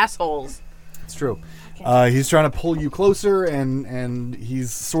closer. other assholes. It's true. He's trying to pull you closer, and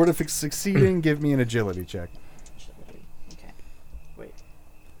he's sort of succeeding. Give me an agility check. Okay. Wait.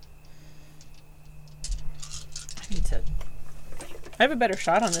 I need to. I have a better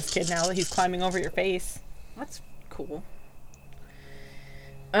shot on this kid now that he's climbing over your face. That's cool.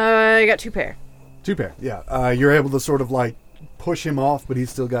 I got 2 pair. 2 pair. Yeah. You're able to sort of like push him off, but he's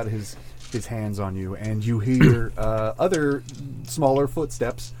still got his hands on you, and you hear other smaller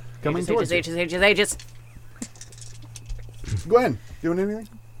footsteps coming towards you. Ages. Gwen, doing anything?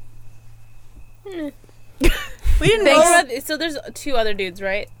 We didn't What know. about- so there's 2 other dudes,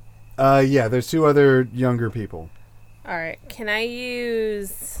 right? Yeah. There's 2 other younger people. All right. Can I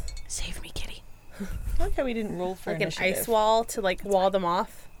use Save me, kitty. I like how we didn't roll for like an initiative. ice wall to like wall them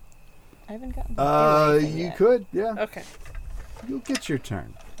off? I haven't gotten to do anything You yet. could. Yeah. Okay. You'll get your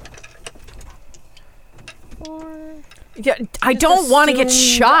turn. 4. Yeah, I don't want to get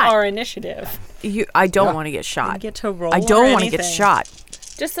Assume shot. Our initiative. I don't Yeah. want to get Didn't shot. get to roll. I don't or want to get anything. shot.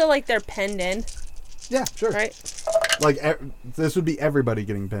 Just so like they're penned in, Yeah. Sure. right? Like this would be everybody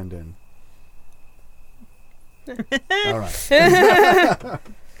getting pinned in. All right.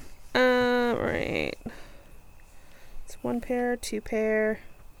 Right. It's 1 pair, 2 pair.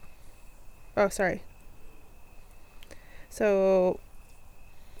 Oh, sorry. So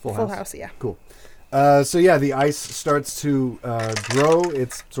Full full house. house, yeah. Cool. So yeah, the ice starts to grow.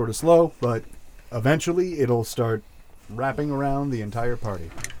 It's sort of slow, but eventually it'll start wrapping around the entire party.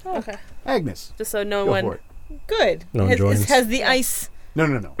 Okay. Agnes, Just so no go one. for it. Good. No one has, joins. has the ice.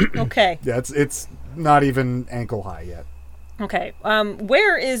 No. Okay. Yeah, it's not even ankle high yet. Okay.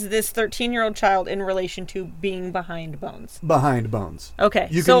 Where is this 13-year-old child in relation to being behind Bones? Behind Bones. Okay.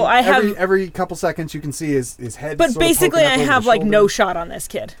 You so can, I have. every couple seconds you can see his head. But sort of basically, poking I up over have the like no shoulder. shot on this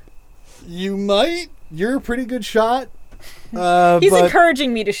kid. You might. You're a pretty good shot. He's but,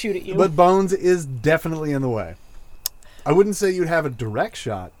 encouraging me to shoot at you. But Bones is definitely in the way. I wouldn't say you'd have a direct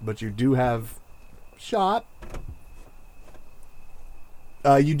shot, but you do have shot.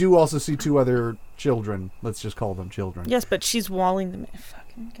 You do also see 2 other children. Let's just call them children. yes, but she's walling them.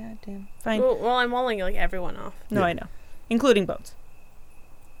 Fucking goddamn. Fine. Well, I'm walling like everyone off. No, Yeah. I know. Including Bones.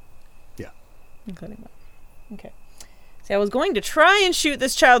 Yeah. Including Bones. Okay. See, I was going to try and shoot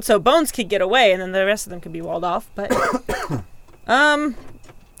this child so Bones could get away and then the rest of them could be walled off, but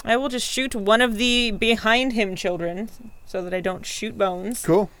I will just shoot one of the behind him children so that I don't shoot Bones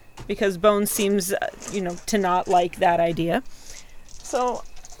Cool. because Bones seems, to not like that idea. So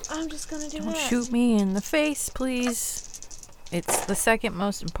I'm just going to do Don't that. shoot me in the face, please. It's the second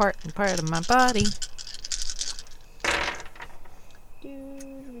most important part of my body.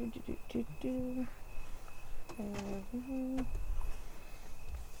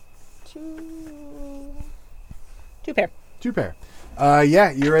 Two pair. 2 pair.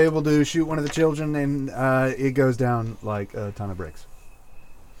 Yeah, you're able to shoot one of the children, and it goes down like a ton of bricks.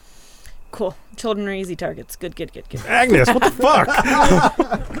 Cool. Children are easy targets. Good. Agnes, what the fuck?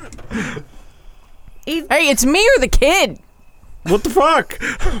 Hey, it's me or the kid? What the fuck?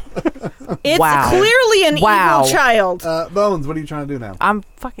 It's Wow. clearly an Wow. evil child. Bones, what are you trying to do now? I'm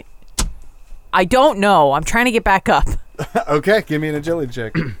fucking. I don't know. I'm trying to get back up. Okay, give me an agility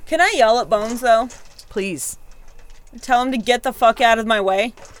check. Can I yell at Bones, though? Please. Tell him to get the fuck out of my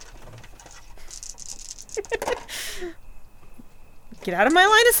way? Get out of my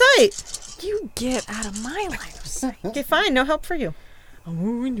line of sight. You get out of my line of sight. Okay, fine. No help for you.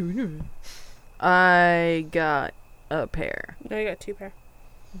 I got a pair. No, you got 2 pair.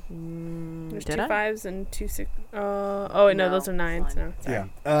 There's Did 2 I? 5s and 2 6. Oh wait, no, those are 9s. No, sorry.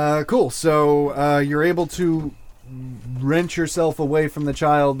 Yeah. Cool. So you're able to wrench yourself away from the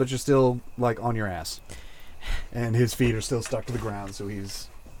child, but you're still like on your ass, and his feet are still stuck to the ground, so he's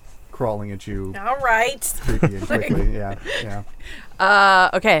crawling at you. All right. Creepy and quickly. Yeah.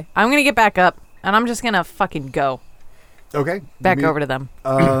 Okay. I'm gonna get back up, and I'm just gonna fucking go Okay. back over to them.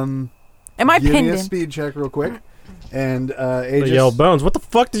 Am I give pinned me a in? speed check real quick, and They Aegis. yell, Bones, what the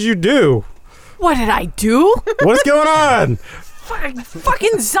fuck did you do? What did I do? What's going on?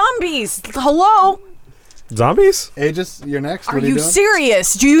 Fucking zombies! Hello? Zombies? Aegis, you're next. Are What you doing?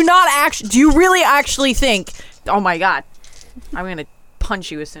 serious? Do you not actually? Do you really actually think? Oh my god! I'm gonna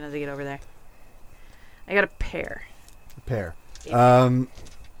punch you as soon as I get over there. I got a pair. Pair.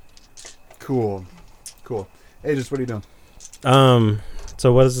 Cool. Aegis, what are you doing?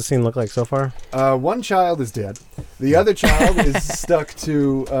 So what does the scene look like so far? One child is dead. The other child is stuck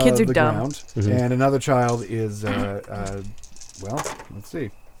to Kids are the dumb. ground, Mhm. and another child is well, let's see.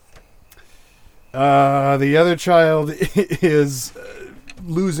 The other child is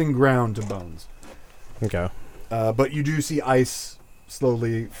losing ground to Bones. Okay. But you do see ice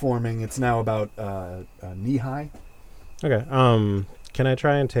slowly forming. It's now about knee high. Okay. Can I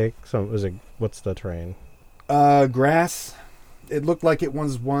try and take some? What's the terrain? Grass. It looked like it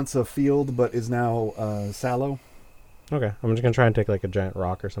was once a field, but is now sallow. Okay. I'm just gonna try and take like a giant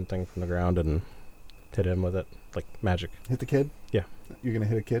rock or something from the ground and hit him with it, like magic. Hit the kid? Yeah. You're going to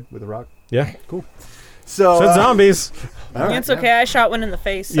hit a kid with a rock? Yeah. Cool. So, Said zombies. all right, It's okay. I shot one in the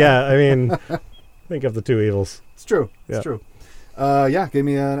face. So. Yeah. I mean, think of the two evils. It's true. Yeah. It's true. Yeah, give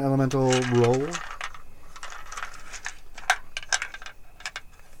me an elemental roll.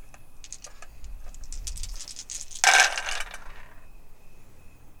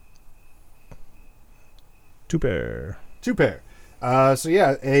 Two pair. Two pair. So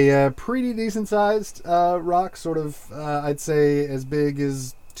yeah, a pretty decent sized rock, sort of, I'd say as big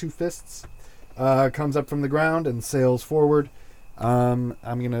as 2 fists, comes up from the ground and sails forward. I'm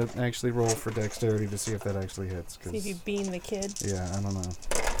going to actually roll for dexterity to see if that actually hits. See if you beam the kid. Yeah, I don't know.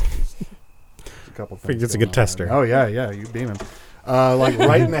 There's a couple things. Think it's a going good on tester. there. Oh yeah, you beam him. Like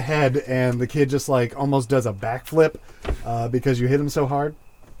right in the head, and the kid just like almost does a backflip because you hit him so hard,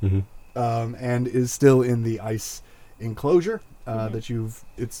 Mm-hmm. and is still in the ice enclosure that you've.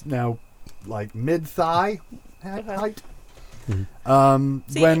 It's now like mid thigh Okay. height.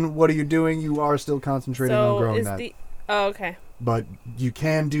 Mm-hmm. What are you doing? You are still concentrating on So growing is that, the okay. but you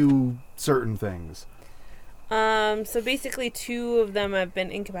can do certain things. So basically 2 of them have been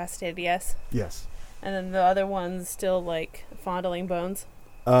incapacitated, yes. Yes. And then the other one's still like fondling Bones.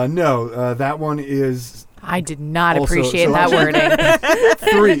 No, that one is I did not Also- appreciate so that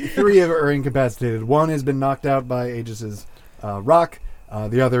actually- wording. three are incapacitated. One has been knocked out by Aegis's rock.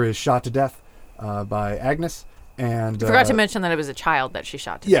 The other is shot to death by Agnes. And I forgot to mention that it was a child that she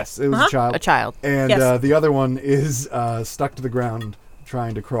shot. yes, it was a child. A child. And Yes. the other one is stuck to the ground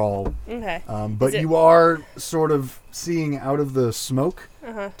trying to crawl. Okay. But Is it- you are sort of seeing out of the smoke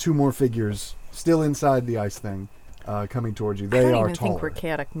Uh-huh. 2 more figures still inside the ice thing coming towards you. I They don't are even think taller. we're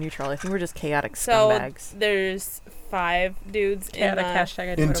chaotic neutral. I think we're just chaotic So scumbags. there's 5 dudes Chaotic in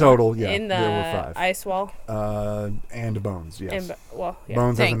hashtag. I do In what I total, yeah, in the there were 5. ice wall. And Bones, yes. And well, yeah.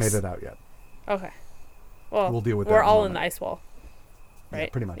 Bones hasn't Thanks. made it out yet. Okay. Well, We'll deal with that. we're in a all in the moment. ice wall, Yeah,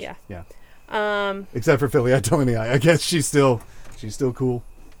 right? pretty much. Yeah. Yeah. Except for Philly Idolini. I guess she's still cool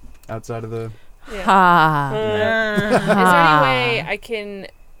outside of the. Yeah. Ha. Is there any way I can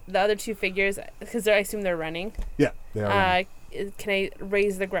the other 2 figures because I assume they're running? Yeah, they are. Can I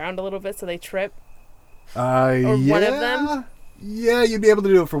raise the ground a little bit so they trip? Or yeah, one of them? Yeah, you'd be able to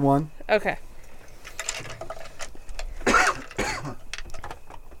do it for one. Okay.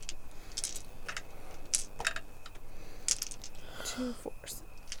 Two fours.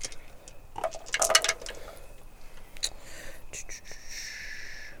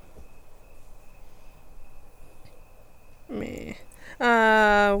 Me.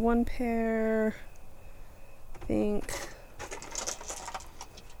 1 pair. I think.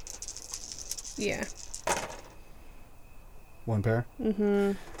 Yeah. One pair.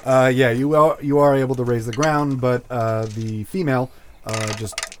 Mm-hmm. Yeah, you are able to raise the ground, but the female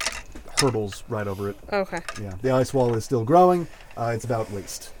just hurdles right over it. Okay. Yeah, the ice wall is still growing. It's about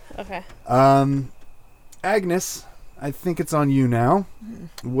waist. Okay. Agnes, I think it's on you now.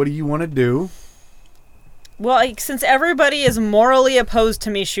 What do you want to do? Well, since everybody is morally opposed to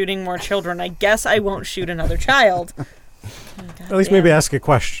me shooting more children, I guess I won't shoot another child. At least maybe ask a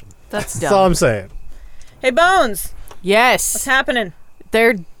question. That's That's all dumb. I'm saying. Hey, Bones, what's Yes. happening?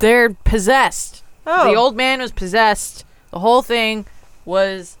 They're possessed. Oh, The old man was possessed. The whole thing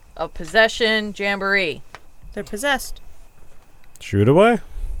was a possession jamboree. they're possessed. Shoot away.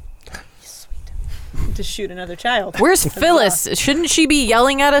 To shoot another child. Where's Phyllis? Shouldn't she be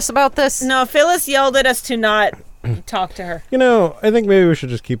yelling at us about this? No, Phyllis yelled at us to not talk to her. You know, I think maybe we should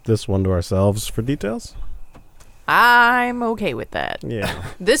just keep this one to ourselves for details. I'm okay with that. Yeah.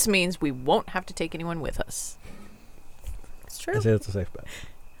 This means we won't have to take anyone with us. It's I true. say it's a safe bet.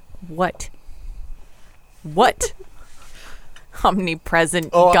 What? What? Omnipresent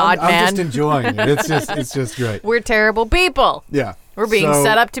Oh, God I'm man. just enjoying it. It's just great. We're terrible people. Yeah. We're being So,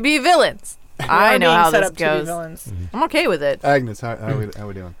 set up to be villains. I We're know being how set this up to be goes. villains. I'm okay with it. Agnes, how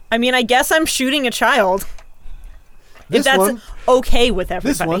we doing? I mean, I guess I'm shooting a child. This if that's one, okay with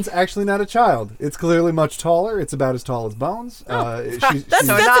everybody. this one's actually not a child. It's clearly much taller. It's about as tall as Bones. that's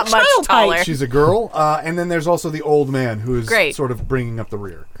So not a much child taller. height. she's a girl. And then there's also the old man who is Great. sort of bringing up the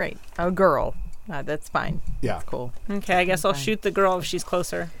rear. Great. A girl. That's fine. Yeah. Cool. Okay, I guess I'll Fine. shoot the girl if she's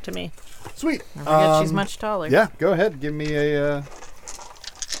closer to me. Sweet. I forget she's much taller. Yeah, go ahead. Give me a.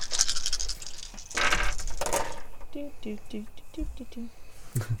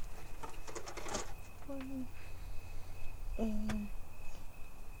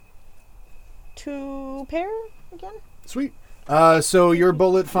 Two pair again? Sweet. So your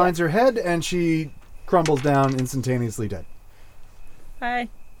bullet finds her head and she crumbles down instantaneously dead. Hi.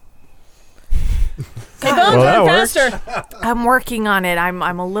 Hey, Bones, Well, that run works. faster. I'm working on it. I'm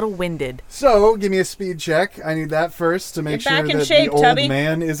a little winded. So give me a speed check. I need that first to make Get back sure in that shape, the old Tubby.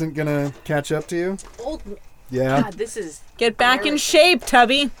 man isn't gonna catch up to you. Old. Yeah. God, this is. Get back in shape,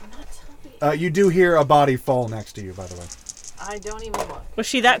 Tubby. You do hear a body fall next to you, by the way. I don't even look. Was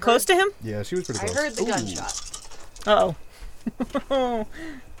she that close to him? Yeah, she was pretty I close. heard the Ooh. gunshot. Uh-oh.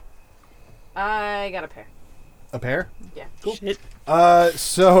 I got a pair. A pair? Yeah. Shit.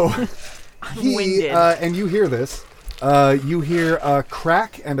 So I'm he winded. and you hear this. You hear a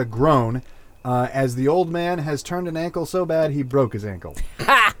crack and a groan as the old man has turned an ankle so bad he broke his ankle.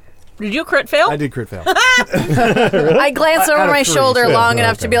 Ha! Did you crit fail? I did crit fail. I glance Out over of my 3. shoulder Yeah, long no,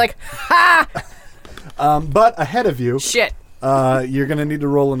 enough to okay. be like, ha! But ahead of you, Shit. you're going to need to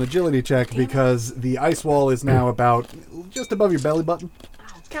roll an agility check because the ice wall is now about just above your belly button.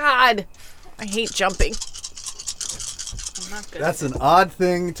 God. I hate jumping. I'm not good. That's an odd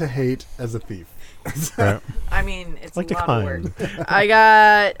thing to hate as a thief. Right. I mean, it's Like a to lot climb. of work. I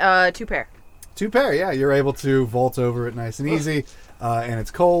got 2 pair. 2 pair, yeah. You're able to vault over it nice and easy. And it's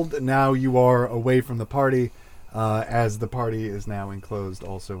cold. Now you are away from the party as the party is now enclosed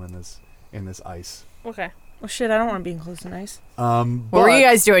also in this ice. Okay. Oh, shit, I don't want to be close and ice. What were you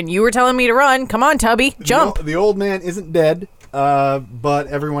guys doing? You were telling me to run. Come on, Tubby. Jump. The old man isn't dead, but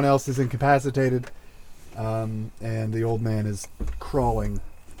everyone else is incapacitated. And the old man is crawling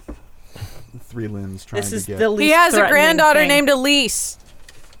 3 limbs trying This is to get... the least He has a threatening granddaughter thing. named Elise.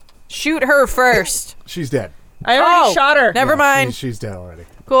 Shoot her first. She's dead. I already Oh, shot her. Never Yeah, mind. She's dead already.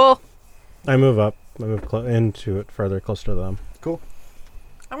 Cool. I move up. I move into it further, closer to them. Cool.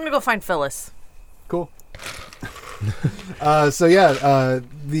 I'm going to go find Phyllis. Cool.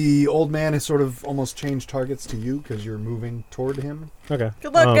 The old man has sort of almost changed targets to you because you're moving toward him. Okay.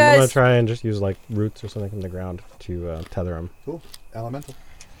 Good luck, I'm gonna guys. try and just use like roots or something from the ground to tether him. Cool. Elemental.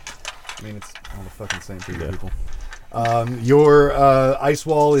 I mean, it's all the fucking same for you Yeah. people. Your ice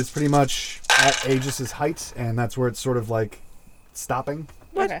wall is pretty much at Aegis's height, and that's where it's sort of like stopping.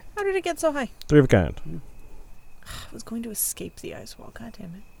 What? Okay. How did it get so high? 3 of a kind. I was going to escape the ice wall. God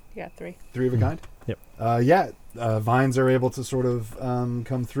damn it. Yeah, 3. 3 of a kind? Yep. Vines are able to sort of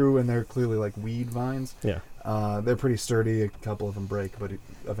come through, and they're clearly like weed vines. Yeah. They're pretty sturdy. A couple of them break, but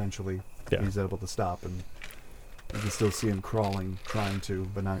eventually Yeah. he's able to stop, and you can still see him crawling, trying to,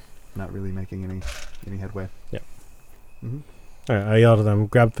 but not really making any headway. Yeah. Mm-hmm. All right. I yell to them,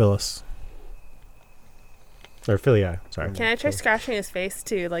 grab Phyllis. Or Philly, sorry. Can I try scratching his face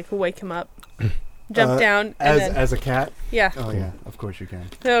to like wake him up? Jump down and then as a cat. yeah. Oh yeah, of course you can.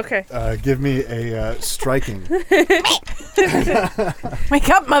 Okay. Give me a striking. Wake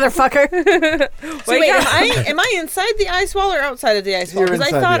up, motherfucker. So wait, am I inside the ice wall or outside of the ice wall? You're Because I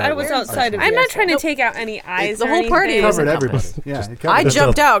inside thought the I ice was wall. outside of the I'm not ice trying wall. to take out any eyes. the or whole party anything. Covered Doesn't everybody. help Yeah, Just- it covered I everybody.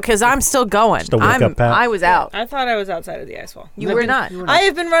 jumped out because I'm still going. Just a wake-up pat. I was out. I thought I was outside of the ice wall. You were not. You were I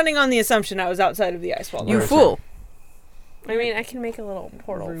have been running on the assumption I was outside of the ice wall. You Very fool. I mean, I can make a little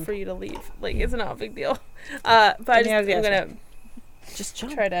portal for you to leave. Like, it's not a big deal. But I'm gonna Just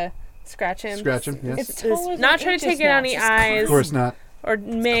jump. try to scratch him. Scratch him, yes. It's not trying to take it on the eyes. Of course not. Or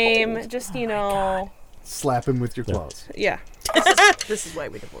maim. Just, you know. Slap him with your claws. Yeah. This is why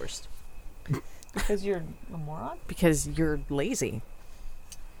we divorced. Because you're a moron? Because you're lazy.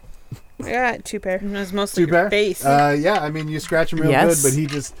 I got 2 pair. It's mostly Two your pair? face. Yeah, I mean, you scratch him real Yes. good, but he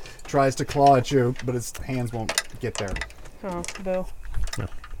just tries to claw at you, but his hands won't get there. Oh, boo.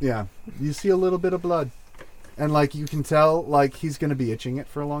 Yeah, you see a little bit of blood. And, like, you can tell, like, he's going to be itching it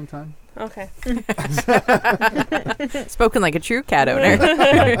for a long time. Okay. Spoken like a true cat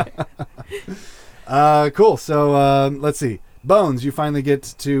owner. Cool. So, let's see. Bones, you finally get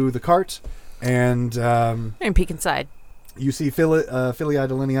to the cart, and And peek inside. you see Filii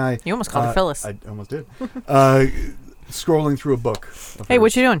Delinei. You almost called her Phyllis. I almost did. Scrolling through a book. Hey,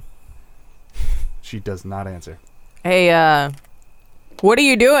 what you doing? She does not answer. Hey, what are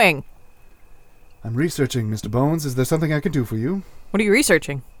you doing? I'm researching, Mr. Bones. Is there something I can do for you? What are you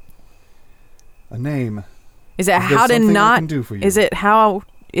researching? A name. Is it Is there how to something I not? can do for you? Is it how?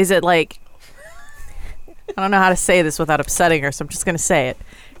 Is it like? I don't know how to say this without upsetting her, so I'm just gonna say it.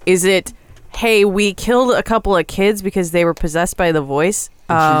 Is it? Hey, we killed a couple of kids because they were possessed by the voice.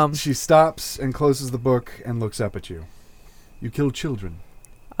 And she stops and closes the book and looks up at you. You killed children.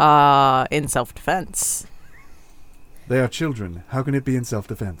 In self-defense. They are children. How can it be in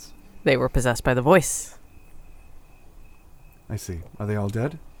self-defense? They were possessed by the voice. I see. Are they all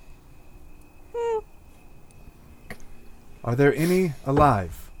dead? Are there any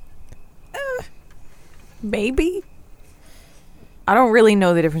alive? Maybe. I don't really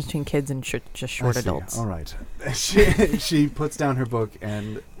know the difference between kids and just short I see. adults. All right. She puts down her book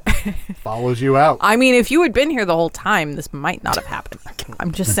and follows you out. I mean, if you had been here the whole time, this might not have happened.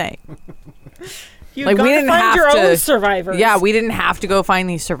 I'm just saying. You've like, got we to didn't find have your to- own survivors. Yeah, we didn't have to go find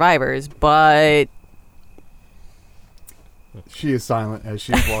these survivors, but She is silent as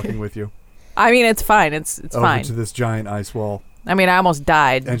she's walking with you I mean, it's fine. It's over fine. to this giant ice wall. I mean, I almost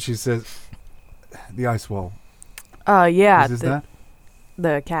died. And she says, the ice wall. Yeah, Is that?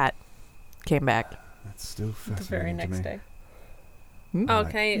 the cat came back. That's still The fascinating very to next me. day. Hmm? Oh,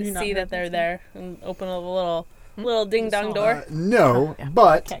 Right. can I You not see heard that they're them there and open up a little ding dong door? No, Yeah.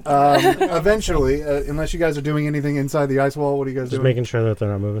 but Okay. eventually, unless you guys are doing anything inside the ice wall, what are you guys Just doing? making sure that they're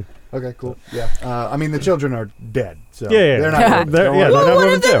not moving. Okay, cool. Yeah. I mean, the children are dead, so Yeah. they're not. Yeah. moving. They're- Don't yeah, worry they're about not Well, one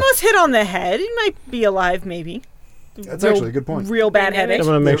moving of them too. was hit on the head. He might be alive, maybe. That's actually a good point. Real bad Brain headache. I'm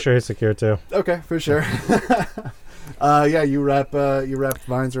gonna make sure he's secure too. it. Okay, for sure. Yeah, you wrap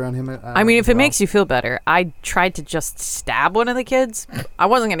vines around him. I mean, if it well. makes you feel better, I tried to just stab one of the kids. I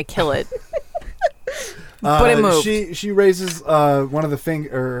wasn't going to kill it. But it moved. She raises one of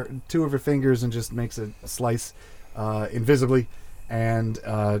the two of her fingers and just makes a slice invisibly, and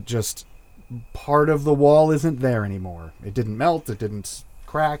just part of the wall isn't there anymore. It didn't melt. It didn't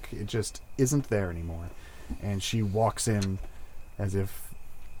crack. It just isn't there anymore. And she walks in as if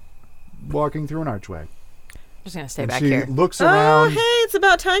walking through an archway. I'm just going to stay And back she here. looks Oh, around. hey, it's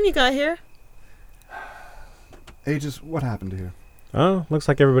about time you got here. Aegis, what happened here? Oh, looks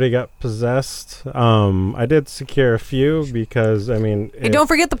like everybody got possessed. I did secure a few because I mean, Hey, don't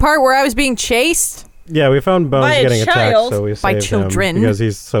forget the part where I was being chased. yeah, we found Bones By a getting attacked, child. so we By saved children. him because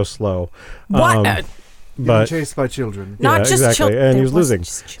he's so slow. What? Being But chased by children. Yeah, Not just exactly, children. and he There was wasn't losing.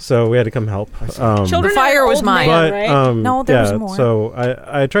 just children. so we had to come help. I see. Children The are fire an was old mine. man, But right? No, there was yeah, more. so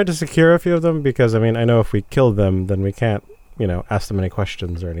I tried to secure a few of them because I mean I know if we killed them, then we can't ask them any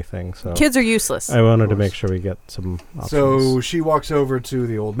questions or anything. So Kids are useless. I wanted to course. make sure we get some options. So she walks over to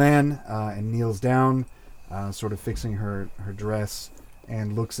the old man and kneels down, sort of fixing her dress,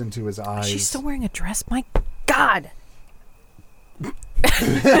 and looks into his eyes. She's still wearing a dress? My God.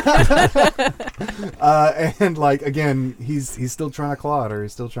 And like again, he's still trying to claw at her.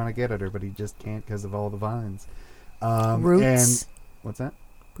 He's still trying to get at her, but he just can't because of all the vines. Roots. And what's that?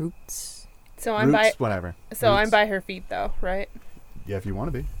 Roots. So I'm Roots, whatever. I'm Roots. by her feet though, right? Yeah, if you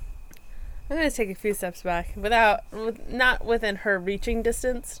want to be. I'm gonna take a few steps back, not within her reaching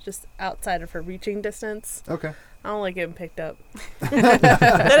distance, just outside of her reaching distance. Okay. I don't like getting picked up.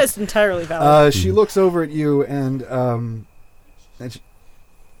 That is entirely valid. She looks over at you and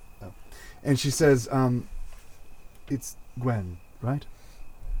she says, "It's Gwen, right?"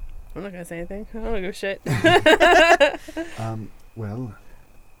 I'm not gonna say anything. I don't give a shit. Well,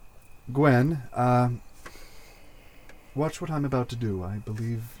 Gwen, watch what I'm about to do. I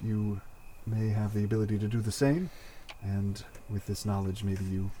believe you may have the ability to do the same, and with this knowledge, maybe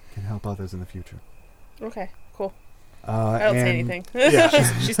you can help others in the future. Okay, cool. I don't say anything. Yeah.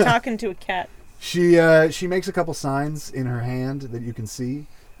 She's talking to a cat. She makes a couple signs in her hand that you can see.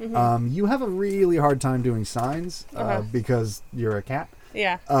 You have a really hard time doing signs because you're a cat.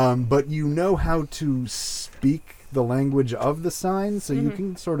 Yeah. But you know how to speak the language of the signs, so you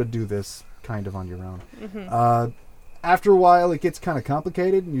can sort of do this kind of on your own. After a while, it gets kind of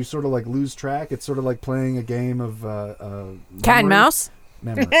complicated, and you sort of like lose track. It's sort of like playing a game of Cat and mouse?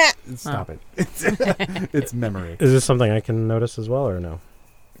 Memory. Stop it. It's memory. Is this something I can notice as well, or no?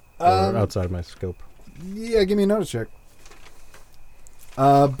 Or outside my scope? Yeah, give me a notice check.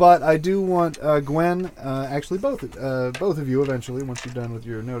 But I do want Gwen, actually both of you eventually, once you're done with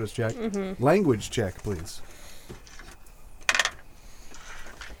your notice check. Language check, please.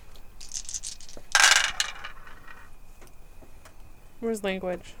 Where's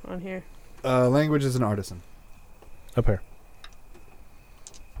language on here? Language is an artisan. Up here.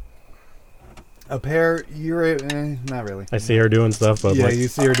 A pair, you're not really. I see her doing stuff, but yeah, like, you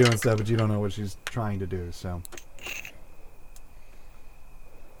see her doing stuff, but you don't know what she's trying to do. So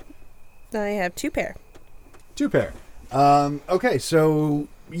I have 2 pair. 2 pair. Okay, so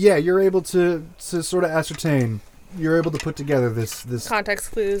yeah, you're able to sort of ascertain. You're able to put together this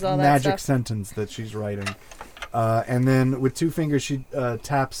Context clues, all that magic stuff. sentence that she's writing, and then with 2 fingers she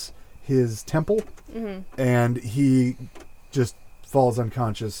taps his temple, and he just falls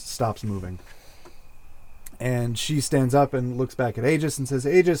unconscious, stops moving. And she stands up and looks back at Aegis and says,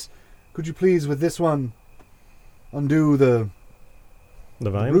 "Aegis, could you please, with this one, undo the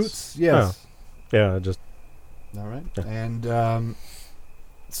vines? roots?" Yes. Oh. Yeah, just... All right. Yeah. And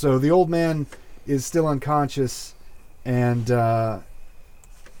so the old man is still unconscious, and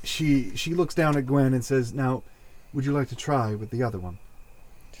she looks down at Gwen and says, "Now, would you like to try with the other one?"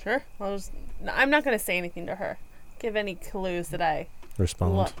 Sure. I'm not going to say anything to her. Give any clues that I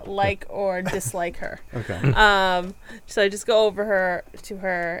respond. like or dislike her. Okay. So I just go over to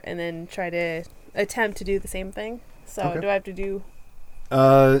her and then try to attempt to do the same thing. So Okay. do I have to do...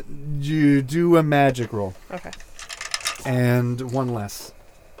 You do a magic roll. Okay. And 1 less.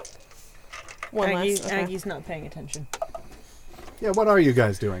 One less. Okay. Aggie's not paying attention. Yeah, what are you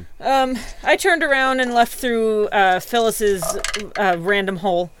guys doing? I turned around and left through Phyllis's random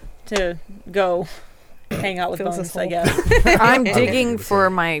hole to go hang out with Phyllis's Bones, I hole. guess. I'm digging for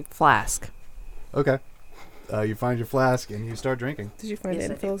my flask. Okay. You find your flask and you start drinking. Did you find Yes, it I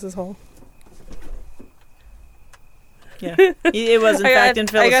in did. Phyllis's hole? Yeah. It was, in fact, in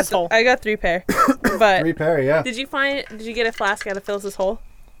Phyllis's hole. I got 3 pair. But 3 pair, yeah. did you get a flask out of Phyllis's hole?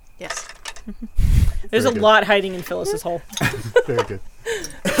 Yes. There's Very a good. lot hiding in Phyllis's hole. Very good.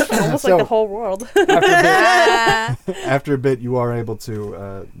 Almost So- like the whole world. After a bit, you are able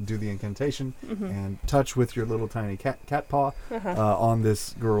to do the incantation and touch with your little tiny cat paw on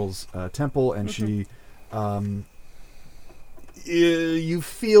this girl's temple, and she, you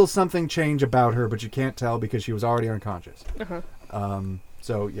feel something change about her, but you can't tell because she was already unconscious.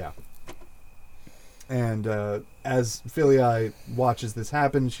 So yeah. And as Philii watches this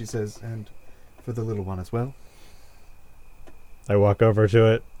happen, she says, "And for the little one as well." I walk over to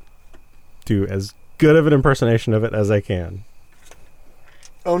it, do as good of an impersonation of it as I can.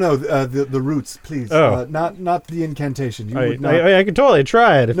 Oh no, the roots, please. Oh. Not the incantation. You I would not. I could totally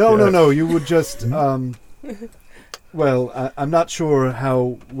try it. No. You would just. Well, I'm not sure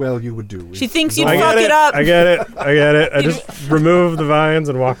how well you would do. She thinks you'd I fuck get it up. I get it. I just remove the vines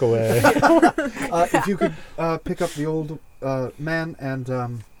and walk away. If you could pick up the old man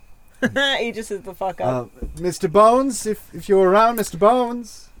and He just hit the fuck up. Mr. Bones, if you're around, Mr.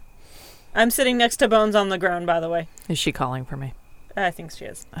 Bones. I'm sitting next to Bones on the ground, by the way. Is she calling for me? I think she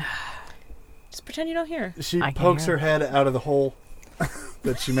is. Just pretend you don't hear her. She I can pokes hear her head out of the hole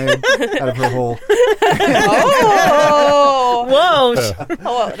that she made out of her hole. Oh! Whoa!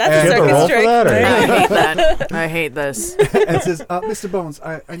 Oh, And- that's a Get the roll circus for trick. that, or- I hate that. I hate this. And says, "Mr. Bones,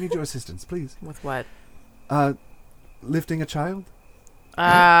 I need your assistance, please. With what? Lifting a child."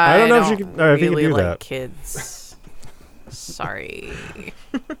 I don't know if you can- if you can really do like that. kids. Sorry.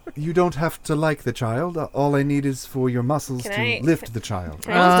 You don't have to like the child. All I need is for your muscles Can to I- lift the child.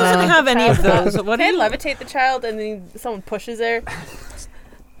 Can Bones doesn't have any of those. What do Can you I levitate the child and then someone pushes her?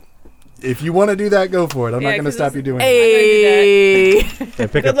 If you want to do that, go for it. I'm not Yeah, going to 'cause stop it's- you doing it. Hey. I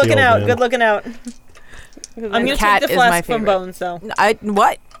pick Good up the looking old out. man. Good looking out. I'm gonna Cat take the is my flask from favorite. Bones, though.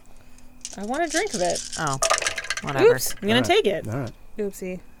 What? I want a drink of it. Oh, whatever. Oops. I'm gonna Alright. take it. All right.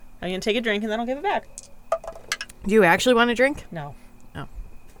 Oopsie. I'm gonna take a drink and then I'll give it back. Do you actually want to drink? No.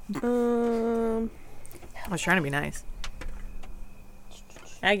 I was trying to be nice.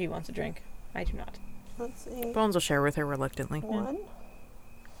 Aggie wants a drink. I do not. Let's see. Bones will share with her reluctantly. 1,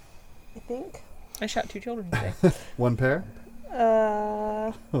 I think. I shot 2 children today. 1 pair.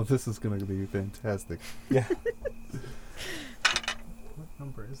 Oh, this is going to be fantastic. Yeah. What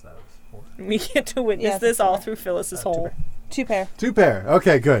number is that? 4? We get to witness this all through Phyllis's hole. 2 pair. 2 pair.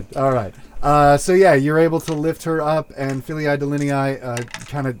 Okay, good. All right. So yeah, you're able to lift her up, and Filii Delinei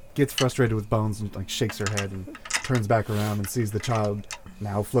kind of gets frustrated with Bones and like shakes her head and turns back around and sees the child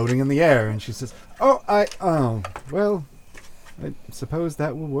now floating in the air, and she says, well, I suppose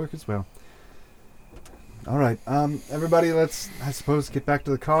that will work as well. All right, everybody, let's, I suppose, get back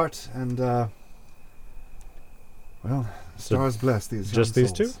to the cart, and, well, stars bless these young Just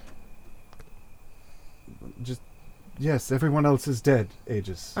these souls. 2? Yes, everyone else is dead,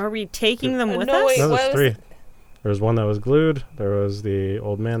 Aegis. Are we taking them with no, us? wait. No, what there's was 3. There was one that was glued. There was the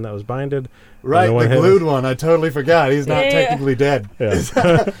old man that was binded. Right, the one the hit glued one. I totally forgot. He's not Yeah. technically dead. Yeah.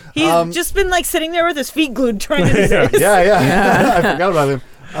 He's just been like sitting there with his feet glued trying to resist. Yeah. I forgot about him.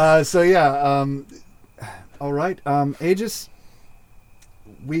 All right, Aegis,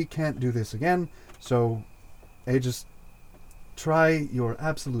 we can't do this again, so Aegis, try your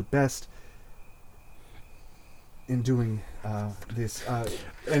absolute best in doing this.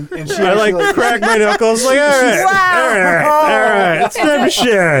 And she I like actually, crack my knuckles. Like, all right, it's time to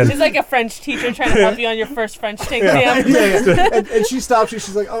shine. She's like a French teacher trying to help you on your first French exam. yeah. And she stops you.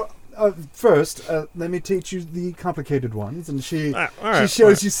 She's like, first, let me teach you the complicated ones. And she All right, she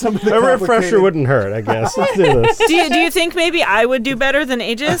shows you some of the A complicated... refresher wouldn't hurt, I guess. Let's do this. Do you think maybe I would do better than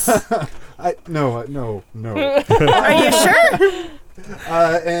Aegis? No. Are you sure?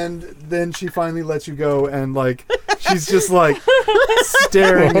 And then she finally lets you go, and like she's just like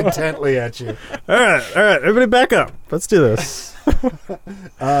staring intently at you. All right, everybody back up. Let's do this.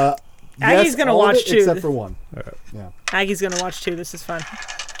 Aggie's gonna all of watch it too. except for one. Yeah. Aggie's gonna watch too. This is fun.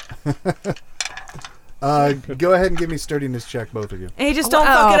 Go ahead and give me sturdiness check, both of you. Aegis, don't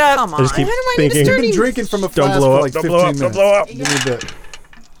fuck it up. Come I on. just keep Why do I need thinking. to You've been drinking from a Don't flask blow for up, like don't 15 blow up, minutes. don't blow up. Give me the...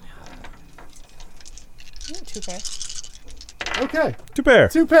 2 pair. Okay, 2 pair.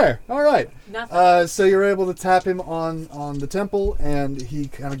 2 pair. All right. Nothing. So you're able to tap him on the temple, and he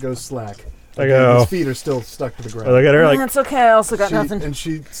kind of goes slack. I Again, go. His feet are still stuck to the ground. I look at her like, That's okay. I also got nothing. And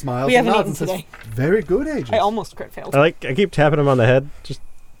she smiles We and haven't nods and eaten says, "Very good, Aegis." I almost crit failed. I keep tapping him on the head, just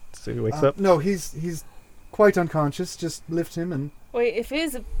so he wakes up. No, he's quite unconscious. Just lift him and... Wait, if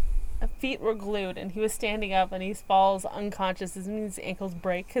his feet were glued and he was standing up and he falls unconscious, does it mean his ankles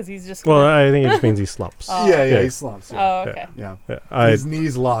break? Because he's just... Well, I think it just means he slumps. Oh. Yeah, he slumps. Yeah. Oh, okay. Yeah. Yeah, His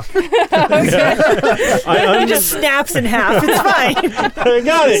knees lock. It just snaps in half. It's fine. I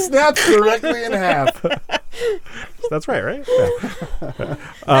got It it. snaps directly in half. That's right? Yeah.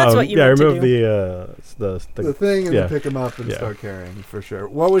 That's what you Yeah, I meant to removed The the thing, and yeah. then pick him up and Yeah. start carrying, for sure.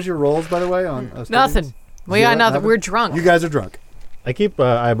 What was your rolls, by the way, on steadiness? Nothing. We Zero? got nothing. We're drunk. You guys are drunk. I keep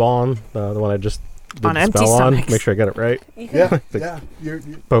eyeballing the one I just did On the empty spell on. stomachs. Make sure I get it right. Yeah, yeah. You're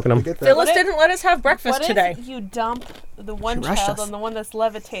Poking you him. get that. Phyllis didn't let us have breakfast What today. if you dump the one She rushed child us. on the one that's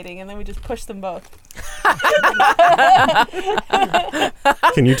levitating and then we just push them both?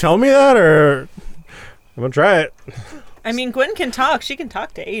 Can you tell me that, or I'm gonna try it? I mean, Gwen can talk. She can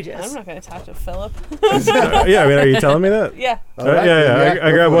talk to I'm Aegis. not going to talk to Philip. Yeah, I mean, are you telling me that? Yeah. All right, yeah. then, I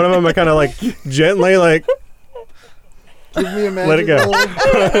go grab for one it. of them. I kind of like gently like. Give me a magic Let it go. roll.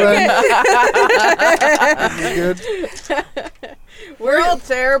 Good. We're all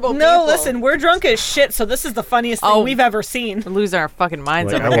terrible No, people. listen, we're drunk as shit, so this is the funniest thing Oh. we've ever seen. We're losing our fucking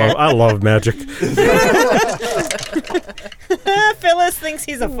minds Like, over here. I love magic. Phyllis thinks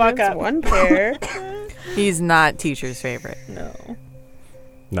he's a fuck That's up. 1 pair. He's not teacher's favorite. No.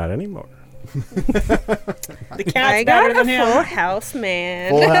 Not anymore. The cat's I better got than a full him. house,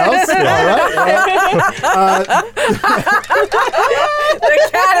 man. Full house. All right. The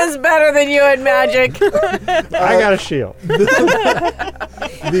cat is better than you at magic. I got a shield. The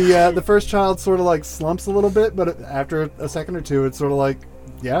first child sort of like slumps a little bit, but after a second or two, it's sort of like,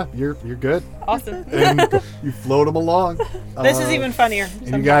 yeah, you're good, Awesome. and you float them along. This is even funnier.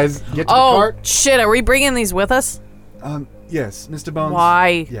 And you guys get to the Oh, cart. shit. Are we bringing these with us? Yes, Mr. Bones.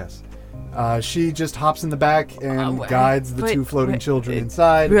 Why? Yes. She just hops in the back and wait, guides the but- 2 floating but- children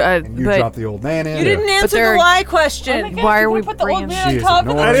inside, and you but- drop the old man in. You didn't answer they're- the lie question. Why are we put the old bringing man She on is top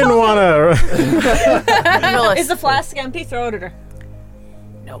of annoying. I didn't want to. Is the flask empty? Throw it at her.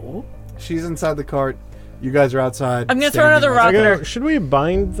 No. She's inside the cart. You guys are outside. I'm gonna throw standing another outside. rock. Should we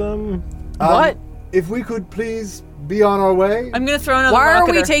bind them? What? If we could please be on our way. I'm gonna throw another Why rock are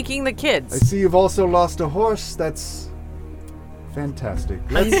at we her. taking the I kids? see you've also lost a horse. That's Fantastic.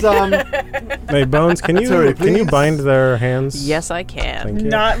 Let's Hey, Bones, can you Sorry, can you please. bind their hands? Yes, I can. Thank you.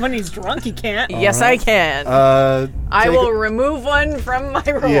 Not when he's drunk, he can't. Yes, I can. I take- will remove one from my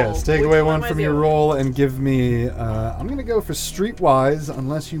roll. Yes, take Which away one am I from your doing? roll and give me. I'm gonna go for streetwise,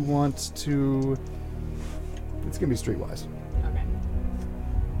 unless you want to. It's gonna be streetwise. Okay.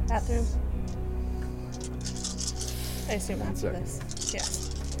 Bathroom. I assume that's second. this. Yeah.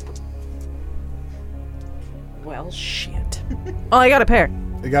 Well, shit. Oh, I got a pair.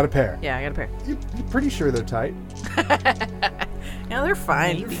 They got a pair. Yeah, I got a pair. You're pretty sure they're tight. Yeah, they're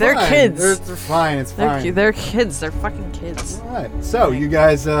fine. They're They're fine. kids. They're fine. It's fine. They're kids. They're fucking kids. All right. So you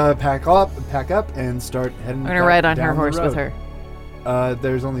guys pack up, and start heading. I'm gonna back ride on her down the horse with road. her.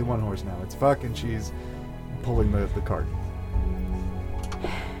 There's only one horse now. It's Fuck, and she's pulling the cart.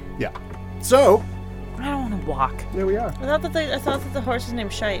 Yeah. So I don't want to walk. there we are. I thought that the horse is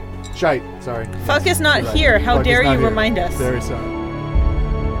named Shite. Shite. Sorry. Fuck is not You're right. here. How Fuck is dare not you here. remind us? Very sorry.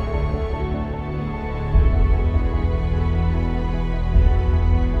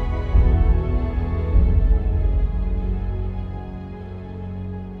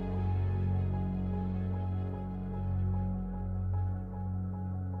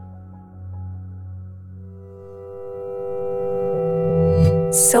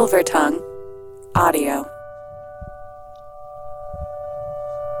 Silver Tongue Audio.